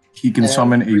walks. He can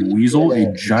summon a weasel,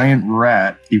 a giant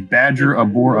rat, a badger, a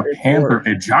boar, a panther,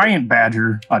 a giant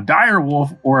badger, a dire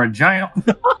wolf, or a giant...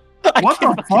 What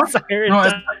the fuck?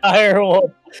 No, Dire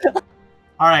wolf.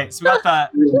 All right, so we got the...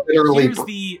 Literally Here's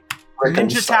the breaking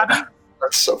ninja stuff. tabby.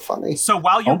 That's so funny. So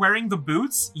while you're Oh. wearing the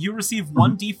boots, you receive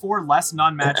 1d4 less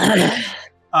non-magic damage.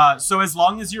 So as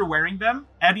long as you're wearing them,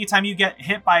 anytime you get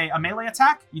hit by a melee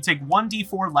attack, you take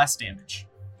 1d4 less damage.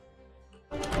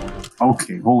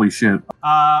 Okay, holy shit.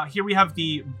 Here we have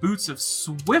the Boots of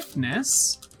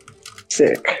Swiftness.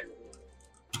 Sick.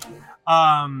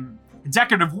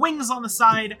 Decorative wings on the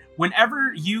side.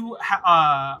 Whenever you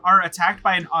are attacked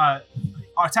by an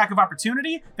attack of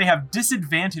opportunity, they have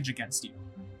disadvantage against you.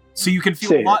 So you can feel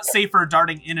Sick. a lot safer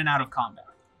darting in and out of combat.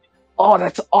 Oh,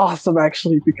 that's awesome,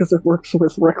 actually, because it works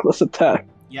with reckless attack.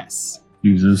 Yes.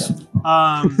 Jesus.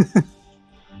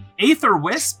 Aether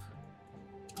Wisp.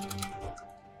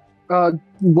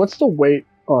 What's the weight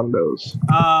on those?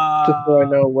 Just so I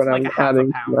know when like I'm a half a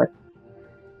adding pound. my...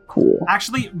 Cool.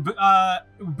 Actually,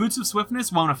 Boots of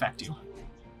Swiftness won't affect you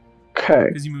Okay.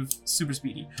 because you move super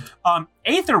speedy.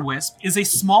 Aether Wisp is a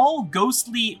small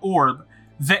ghostly orb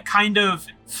that kind of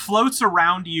floats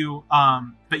around you,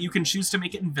 but you can choose to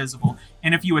make it invisible.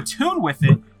 And if you attune with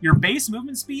it, your base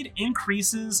movement speed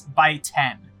increases by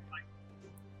 10.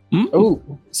 Oh,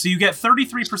 So you get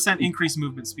 33% increased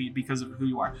movement speed because of who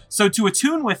you are. So to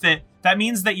attune with it, that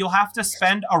means that you'll have to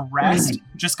spend a rest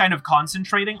just kind of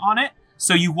concentrating on it.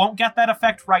 So you won't get that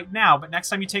effect right now, but next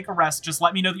time you take a rest, just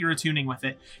let me know that you're attuning with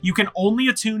it. You can only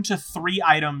attune to 3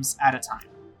 items at a time.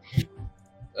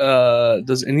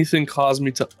 Does anything cause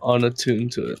me to unattune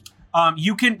to it?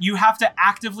 You have to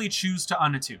actively choose to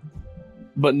unattune.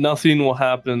 But nothing will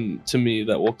happen to me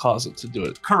that will cause it to do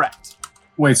it. Correct.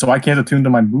 Wait, so I can't attune to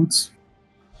my boots?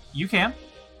 You can.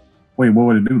 Wait, what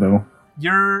would it do, though?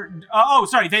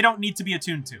 Sorry, they don't need to be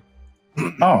attuned to.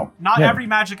 Oh. Not yeah. every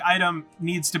magic item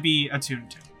needs to be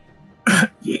attuned to.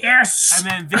 Yes! And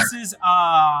then this is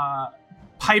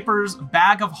Piper's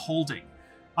Bag of Holding.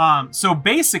 So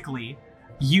basically,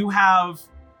 you have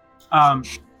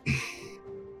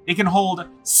it can hold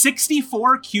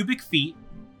 64 cubic feet,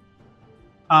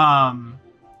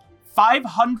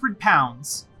 500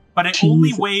 pounds, but it only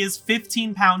Jesus. weighs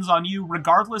 15 pounds on you,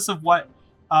 regardless of what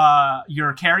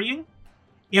you're carrying.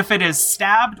 If it is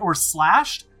stabbed or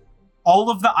slashed,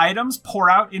 all of the items pour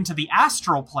out into the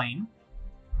astral plane.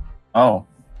 Oh.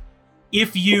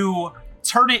 If you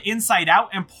turn it inside out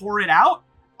and pour it out,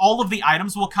 all of the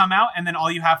items will come out, and then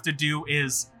all you have to do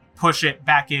is push it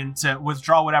back in to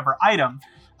withdraw whatever item.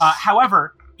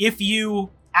 However, if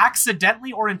you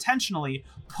accidentally or intentionally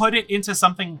put it into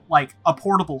something like a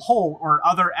portable hole or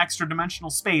other extra dimensional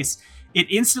space, it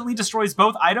instantly destroys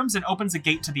both items and opens a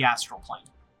gate to the astral plane.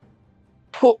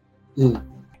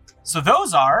 So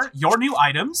those are your new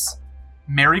items.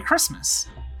 Merry Christmas.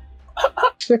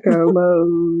 sicko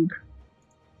mode.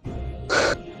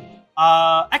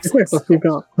 Excellent. Let's keep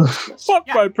going. Fuck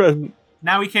Yeah. my present.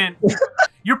 Now we can.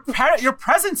 Your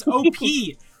present's OP.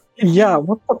 Yeah,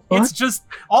 what the fuck? It's just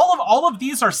all of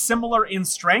these are similar in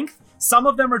strength. Some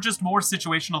of them are just more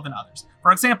situational than others.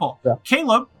 For example, Yeah.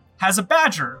 Caleb has a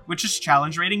badger, which is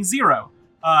challenge rating 0.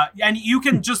 And you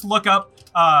can just look up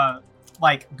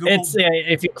like Google. It's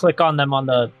if you click on them on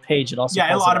the page, it also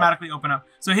it'll automatically open up.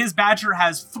 So his badger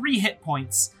has 3 hit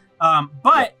points,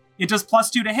 but it does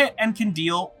 +2 to hit and can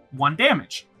deal 1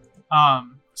 damage.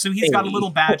 So he's got a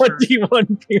little badger.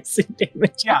 1d1 piercing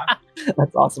damage. Yeah,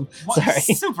 that's awesome. Sorry,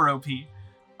 super OP.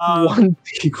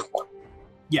 1d1.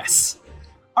 Yes.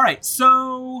 All right.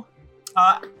 So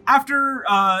after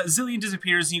Zillion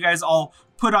disappears, you guys all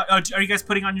put on. Are you guys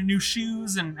putting on your new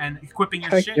shoes and equipping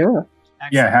your Heck shit? yeah.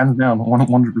 Excellent. Yeah, hands down,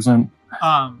 100%.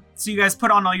 So you guys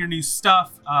put on all your new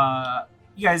stuff.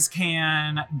 You guys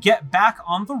can get back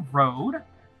on the road,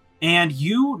 and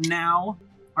you now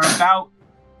are about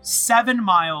 7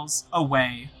 miles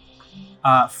away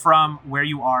from where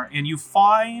you are, and you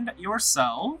find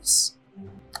yourselves.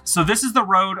 So this is the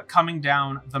road coming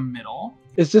down the middle.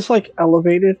 Is this like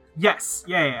elevated? Yes,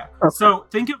 yeah. Okay. So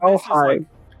think of How this high?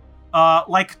 as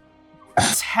like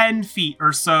 10 feet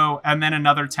or so, and then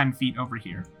another 10 feet over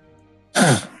here.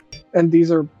 And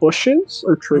these are bushes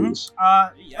or trees?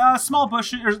 Small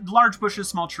bushes, or large bushes,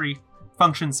 small tree,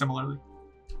 function similarly.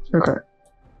 Okay.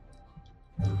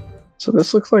 So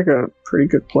this looks like a pretty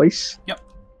good place. Yep.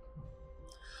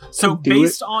 So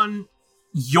based on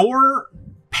your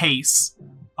pace,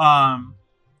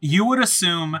 you would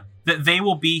assume that they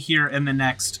will be here in the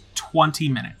next 20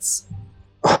 minutes.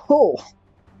 Oh.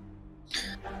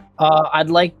 I'd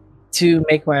like to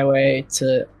make my way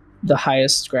to the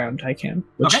highest ground I can,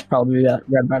 which is probably right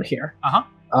about here.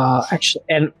 Actually,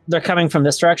 and they're coming from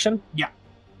this direction? Yeah.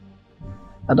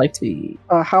 I'd like to be...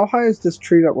 how high is this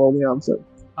tree that Romeon's in?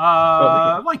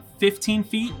 Like 15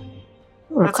 feet.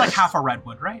 Okay. That's like half a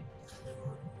redwood, right?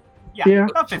 Yeah.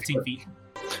 About 15 feet.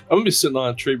 I'm gonna be sitting on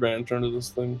a tree branch under this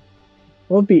thing.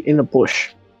 We'll be in a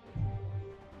bush.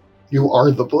 You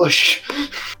are the bush.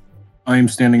 I am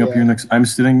standing up here next. I'm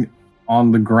sitting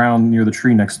on the ground near the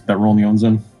tree next that Rolneon's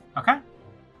in. Okay.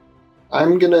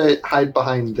 I'm gonna hide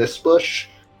behind this bush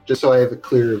just so I have a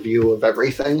clearer view of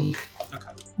everything.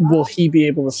 Will he be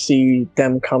able to see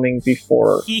them coming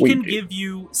before He can give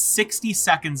you 60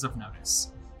 seconds of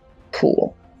notice.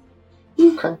 Cool.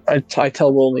 Okay. I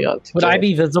tell Rolneon to Would I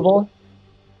be visible?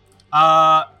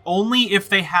 Only if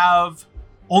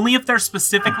they're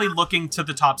specifically looking to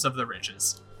the tops of the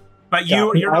ridges. But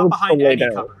you're not behind any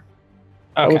cover.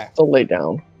 I would still lay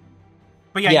down.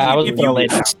 But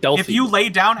if you lay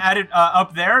down at it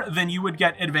up there, then you would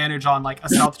get advantage on like a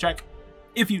stealth check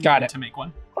if you needed to make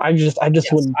one. I just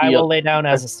wouldn't. I will lay down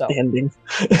as a stealth. Standing.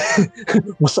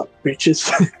 What's up,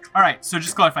 bitches? All right. So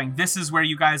just clarifying, this is where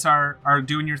you guys are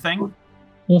doing your thing.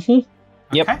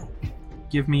 Mm-hmm. Okay.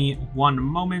 Give me 1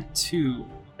 moment to.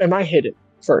 Am I hidden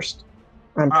first?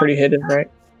 I'm pretty hidden, right?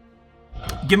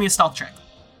 Give me a stealth check.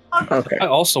 Okay. I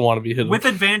also want to be hidden. With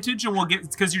advantage, and we'll get,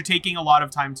 because you're taking a lot of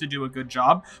time to do a good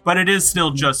job, but it is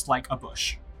still just like a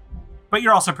bush. But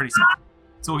you're also pretty small,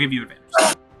 so we'll give you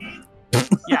advantage.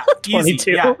 Yeah, easy.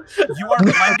 22. Yeah, you are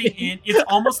blending in. It's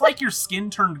almost like your skin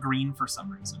turned green for some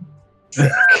reason.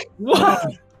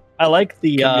 I like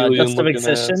the Chameleon-looking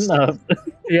juxtaposition ass. of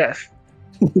Yeah.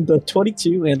 the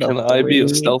 22 and Can I be a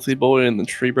stealthy boy in the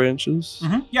tree branches?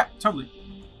 Mm-hmm. Yeah, totally.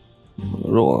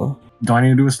 Roll Do I need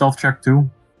to do a stealth check too?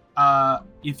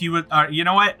 If you would, you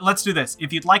know what? Let's do this.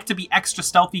 If you'd like to be extra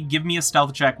stealthy, give me a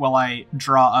stealth check while I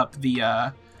draw up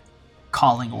the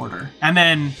calling order, and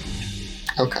then.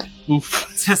 Okay. Oof.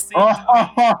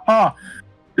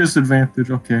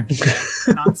 Disadvantage. Okay.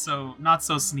 Not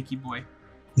so sneaky boy.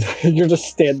 You're just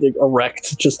standing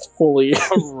erect, just fully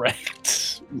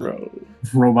Correct, bro.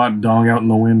 Robot dog out in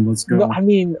the wind. Let's go. No, I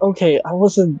mean, okay, I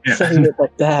wasn't saying it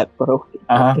like that, but okay.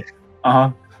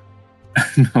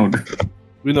 No.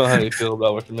 We know how you feel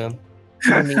about Wicker Man.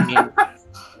 I mean,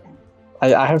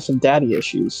 I have some daddy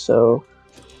issues, so.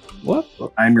 What?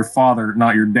 I'm your father,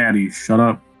 not your daddy. Shut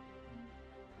up.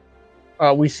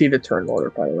 We see the turn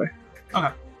order, by the way.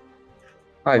 Okay.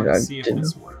 I Let's see if didn't.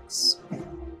 this works.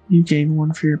 You gain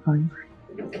 1 for your pine.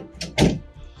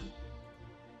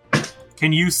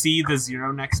 Can you see the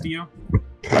 0 next to you?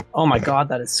 Oh my god,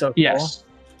 that is so cool. Yes.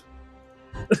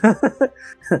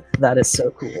 That is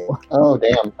so cool. Oh,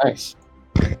 damn. Nice.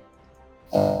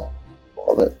 Love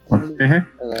it. Hey.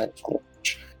 And then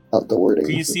out the wording.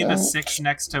 Can you for see that. the 6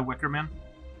 next to Wickerman?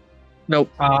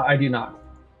 Nope. I do not.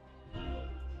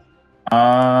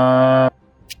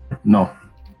 No.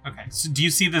 Okay. So do you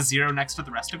see the 0 next to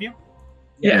the rest of you?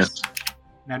 Yes.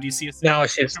 Now do you see a 6 Now I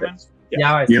next see to a Wickerman? 6.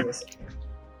 Yeah, I see Yep. this.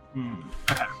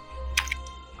 Okay.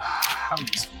 How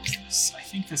useful is this? I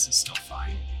think this is still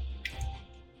fine.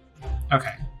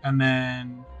 Okay. And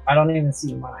then I don't even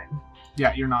see mine.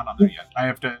 Yeah, you're not on there yet. I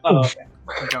have to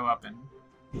go up and...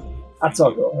 That's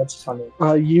all good. That's funny.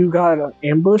 You got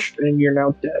ambushed and you're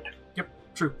now dead. Yep,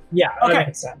 true. Yeah, okay. That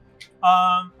makes sense.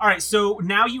 Alright, so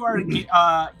now you are...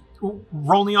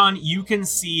 Rolneon, you can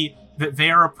see that they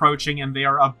are approaching and they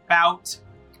are about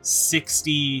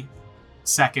 60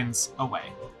 seconds away.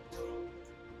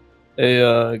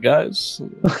 Hey, guys.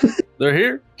 They're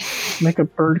here. Make a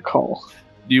bird call.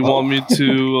 Do you want me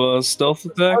to stealth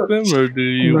attack them, or do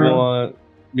you want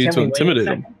me to intimidate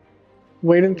them?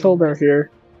 Wait until they're here.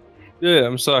 Yeah,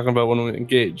 I'm just talking about when we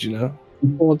engage, you know?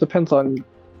 Well, it depends on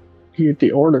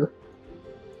the order.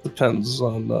 Depends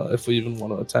on if we even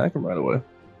want to attack them right away.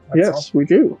 Yes, we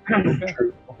do.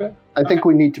 Okay. I think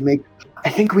we need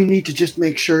to just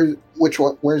make sure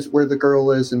where the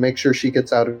girl is and make sure she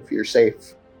gets out of here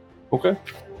safe. Okay.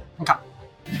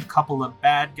 A couple of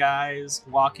bad guys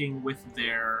walking with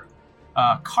their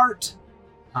cart.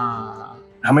 How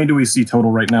many do we see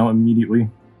total right now immediately?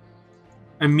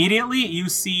 Immediately, you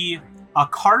see a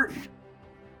cart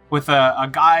with a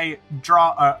guy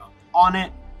on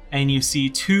it, and you see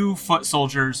 2 foot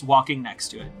soldiers walking next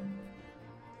to it.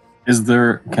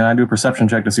 Can I do a perception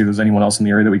check to see if there's anyone else in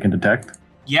the area that we can detect?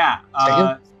 Yeah,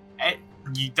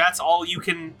 that's all you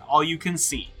can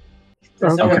see.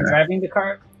 Is someone driving the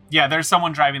cart? Yeah, there's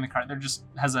someone driving the cart. There just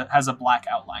has a black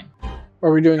outline.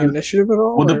 Are we doing initiative at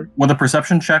all? Will the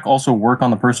perception check also work on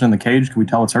the person in the cage? Can we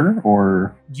tell it's her,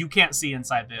 or you can't see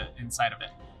inside of it?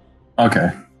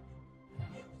 Okay.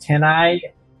 Can I?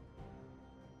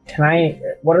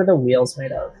 What are the wheels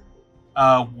made of?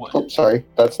 Wood. Oh, sorry,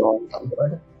 that's the wrong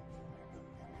one.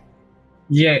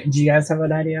 Yeah, do you guys have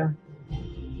an idea?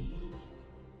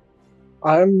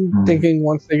 I'm thinking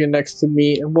once they get next to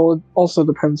me, and well, it also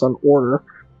depends on order.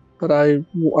 But I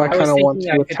kind of want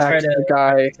to attack the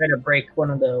guy. Try to break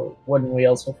one of the wooden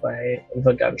wheels with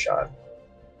a gunshot.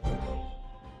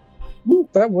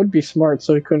 That would be smart,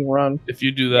 so he couldn't run. If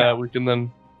you do that, we can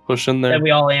then push in there. Then we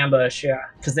all ambush,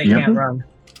 because they can't run.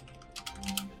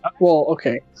 Well,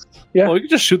 okay. Yeah. Well, you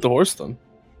could just shoot the horse then.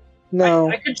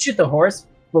 No. I could shoot the horse,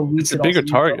 but it's a bigger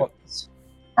target.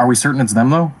 Are we certain it's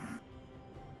them, though?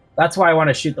 That's why I want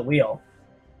to shoot the wheel.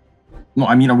 No,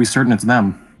 I mean, are we certain it's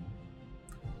them?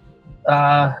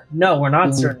 No, we're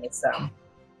not certain it's them.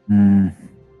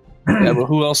 Yeah, but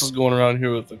who else is going around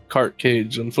here with a cart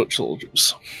cage and foot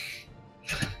soldiers?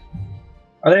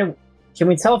 Are they? Can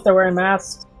we tell if they're wearing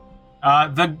masks?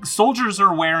 The soldiers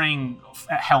are wearing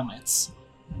helmets.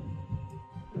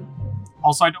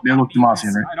 Also, I don't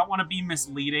want to be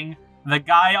misleading. The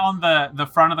guy on the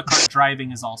front of the cart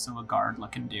driving is also a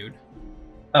guard-looking dude.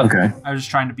 Okay. I was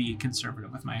just trying to be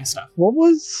conservative with my stuff.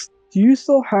 Do you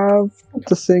still have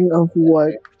the thing of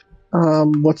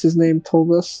what's his name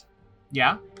told us?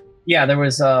 Yeah? Yeah, there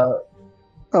was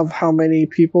of how many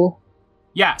people?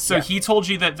 Yeah, so he told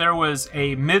you that there was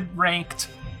a mid-ranked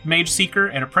mage seeker,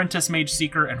 an apprentice mage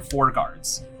seeker, and 4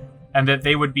 guards. And that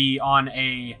they would be on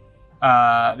they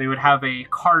would have a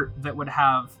cart that would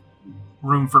have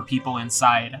room for people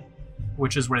inside,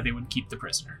 which is where they would keep the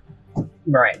prisoner.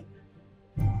 Right.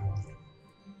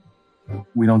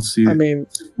 We don't see. I mean,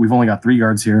 we've only got 3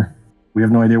 guards here. We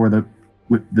have no idea where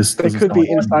this. They could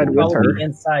be inside with her.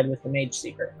 Inside with the mage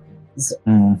seeker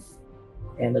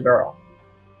and the girl.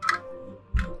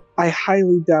 I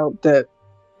highly doubt that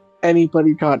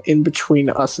anybody got in between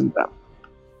us and them.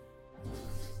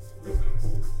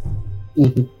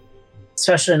 Mm-hmm.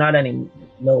 Especially not any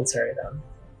military then.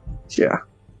 Yeah.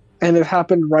 And it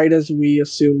happened right as we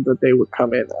assumed that they would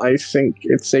come in. I think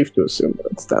it's safe to assume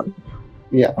that it's them.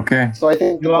 Yeah. Okay. So I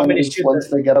think once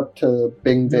they get up to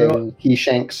Bing Bing, he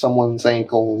shanks someone's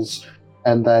ankles,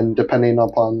 and then depending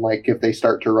upon if they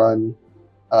start to run,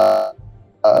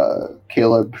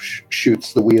 Caleb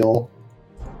shoots the wheel.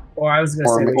 Or I was going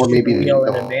to say we shoot the wheel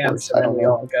in advance, and then we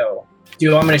all go. Do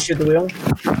you want me to shoot the wheel?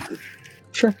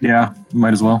 Sure. Yeah,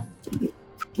 might as well.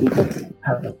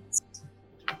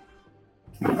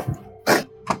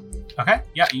 Okay,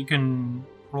 yeah, you can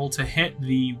roll to hit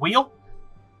the wheel.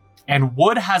 And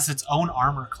wood has its own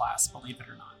armor class, believe it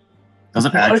or not. Does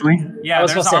it actually? Yeah,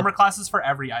 there's armor classes for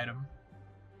every item.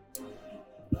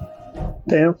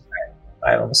 Damn.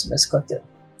 I almost misclicked it.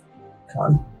 Come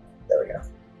on. There we go.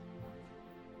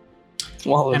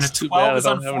 Well, and a 12 is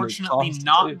unfortunately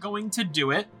not going to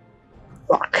do it.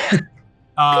 Fuck.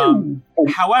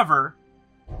 However,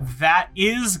 that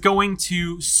is going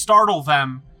to startle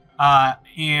them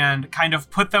and kind of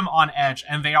put them on edge,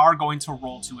 and they are going to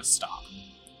roll to a stop.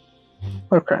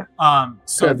 Okay.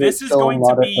 So this is going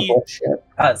to be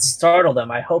startle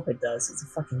them. I hope it does. It's a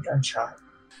fucking gunshot.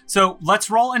 So let's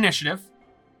roll initiative.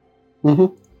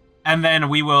 Mm-hmm. and then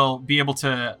we will be able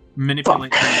to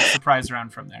manipulate the surprise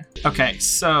round from there. Okay,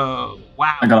 so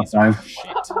wow. I got a 5.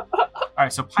 Shit. All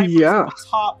right, so Piper's at the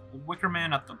top,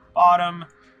 Wickerman at the bottom,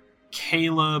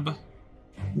 Caleb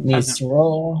needs to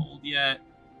roll rolled yet.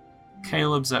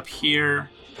 Caleb's up here.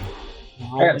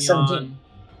 I got a 17.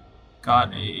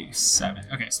 Got a 7.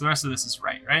 Okay, so the rest of this is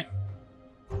right?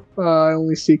 I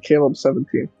only see Caleb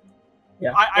 17.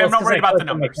 Yeah, I'm not worried about the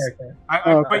numbers.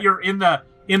 Okay. But you're in the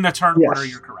turn order.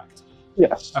 You're correct.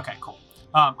 Yes. Okay, cool.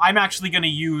 I'm actually going to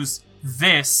use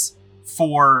this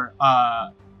for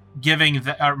giving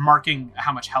marking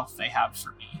how much health they have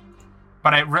for me,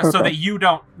 but so that you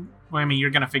don't. I mean, you're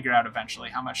going to figure out eventually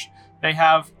how much they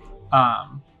have.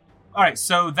 All right,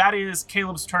 so that is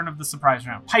Caleb's turn of the surprise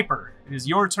round. Piper, it is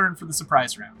your turn for the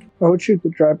surprise round. I would shoot the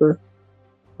driver,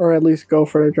 or at least go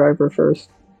for the driver first.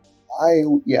 I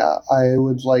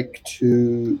would like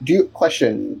to do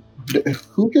question.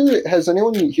 Has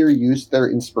anyone here used their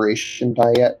inspiration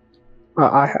die yet?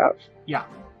 I have. Yeah.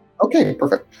 Okay,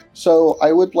 perfect. So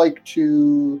I would like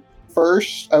to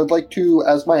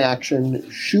as my action,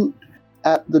 shoot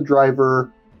at the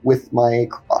driver with my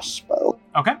crossbow.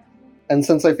 Okay. And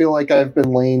since I feel like I've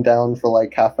been laying down for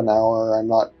like half an hour, I'm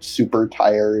not super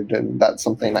tired, and that's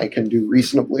something I can do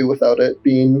reasonably without it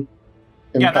being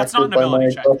impacted. Yeah, that's not an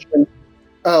ability check.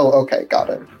 Oh, okay, got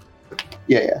it.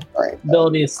 Yeah, all right.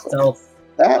 Ability is stealth.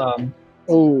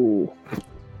 Oh.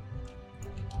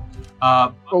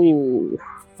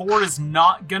 4 is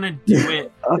not gonna do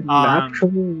it.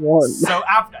 Natural 1. So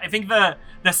I think the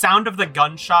sound of the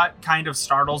gunshot kind of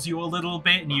startles you a little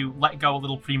bit, and you let go a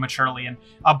little prematurely, and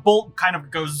a bolt kind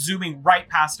of goes zooming right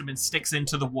past him and sticks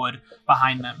into the wood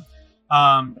behind them.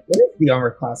 What is the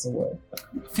armor class of wood?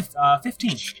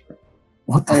 15.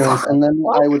 What the Anyways, fuck? and then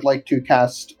I would like to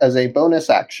cast, as a bonus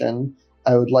action,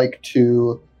 I would like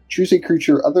to choose a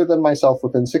creature other than myself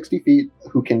within 60 feet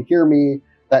who can hear me.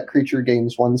 That creature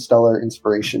gains 1 stellar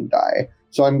inspiration die.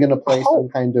 So I'm going to play some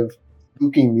kind of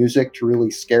spooky music to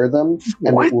really scare them,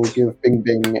 and it will give Bing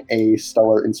Bing a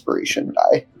stellar inspiration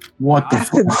die. What the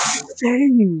fuck?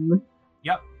 Insane.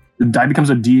 Yep. The die becomes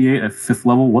a D8 at 5th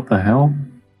level? What the hell?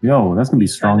 Yo, that's gonna be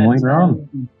strong later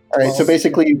on. All right, so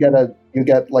basically you get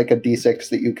like a D6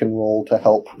 that you can roll to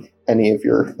help any of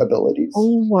your abilities.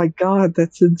 Oh my god,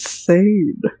 that's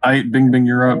insane. Bing Bing,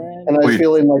 you're up. And I was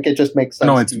feeling like it just makes sense.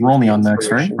 No, it's Rolneon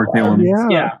next, right? Or Caleb?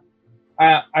 Yeah.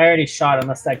 I already shot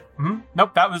unless that.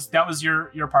 Nope, that was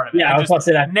your part of it. Yeah, I was about to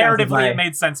say that. Narratively, it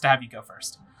made sense to have you go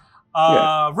first.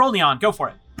 Rolneon, go for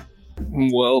it.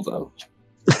 Well done.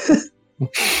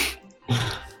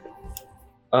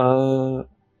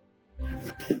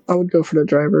 I would go for the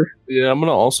driver. Yeah, I'm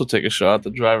gonna also take a shot at the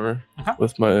driver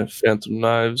with my phantom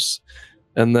knives,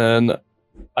 and then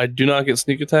I do not get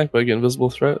sneak attack, but I get invisible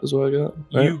threat is what I got.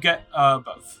 Right? You get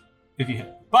both if you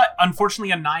hit. But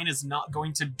unfortunately, a 9 is not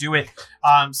going to do it.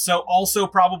 So also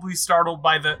probably startled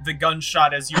by the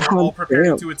gunshot as you were all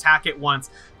preparing to attack at once.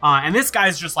 And this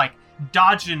guy's just like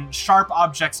dodging sharp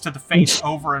objects to the face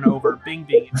over and over. Bing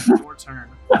Bing, it's your turn.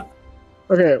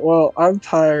 Okay, well, I'm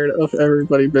tired of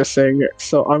everybody missing,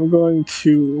 so I'm going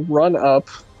to run up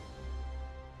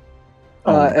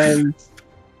and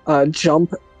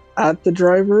jump at the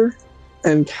driver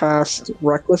and cast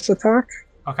Reckless Attack.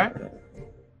 Okay.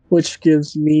 Which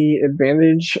gives me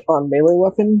advantage on melee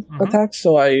weapon attacks,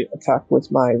 so I attack with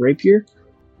my rapier.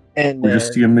 And we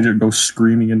just see a midget go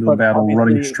screaming into the battle,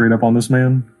 running straight up on this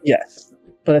man? Yes.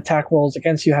 But attack rolls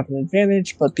against you have an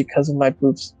advantage, but because of my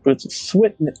boots of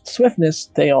swiftness,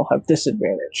 they all have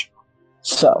disadvantage.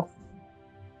 So.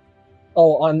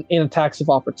 In attacks of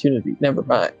opportunity. Never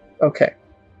mind. Okay.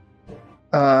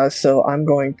 So I'm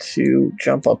going to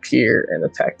jump up here and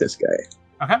attack this guy.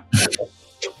 Okay.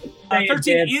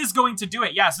 13 is going to do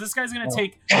it. Yeah, so this guy's going to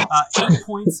take 8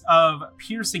 points of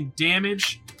piercing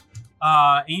damage.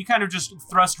 And you kind of just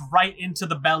thrust right into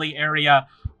the belly area.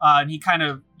 And he kind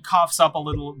of coughs up a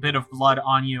little bit of blood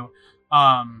on you.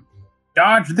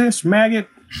 Dodge this, maggot!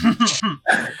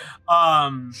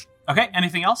 Okay,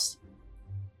 anything else?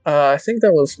 I think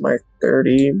that was my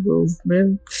 30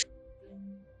 movement.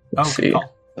 Let's see.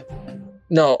 Cool.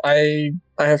 No, I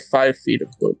have 5 feet of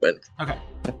movement. Okay.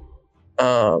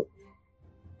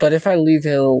 But if I leave,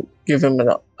 he'll give him an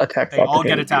attack. They all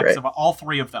get attacks. Right? All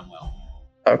 3 of them will.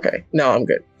 Okay. No, I'm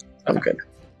good. I'm good.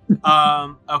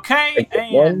 Okay,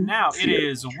 and now it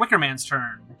is Wickerman's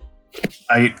turn.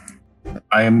 I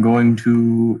am going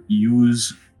to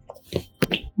use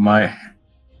my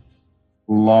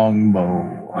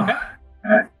longbow.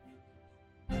 Okay.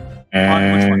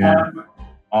 And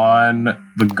on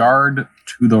the guard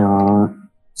to the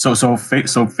So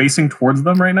facing towards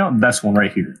them right now. That's one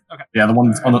right here. Okay. Yeah, the one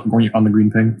that's on the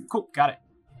green thing. Cool, got it.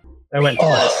 I went.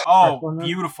 Oh,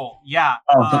 beautiful. Yeah.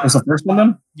 Oh, that was the first one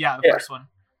then. Yeah, the first one.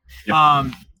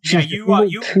 Yep. Yeah, you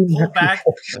pull back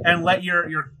and let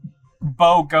your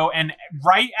bow go, and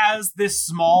right as this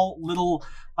small little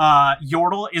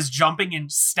Yordle is jumping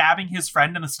and stabbing his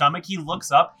friend in the stomach, he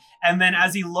looks up, and then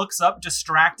as he looks up,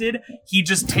 distracted, he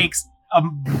just takes a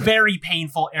very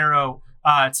painful arrow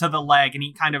to the leg, and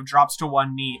he kind of drops to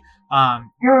one knee,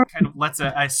 kind of lets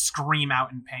a scream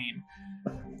out in pain.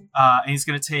 And he's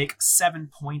going to take 7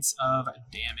 points of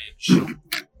damage.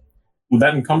 Would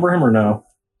that encumber him or no?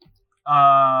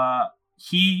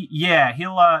 He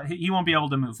won't be able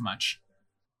to move much.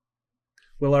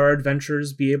 Will our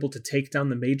adventurers be able to take down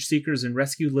the Mage Seekers and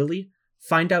rescue Lily?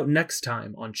 Find out next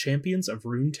time on Champions of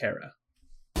Runeterra.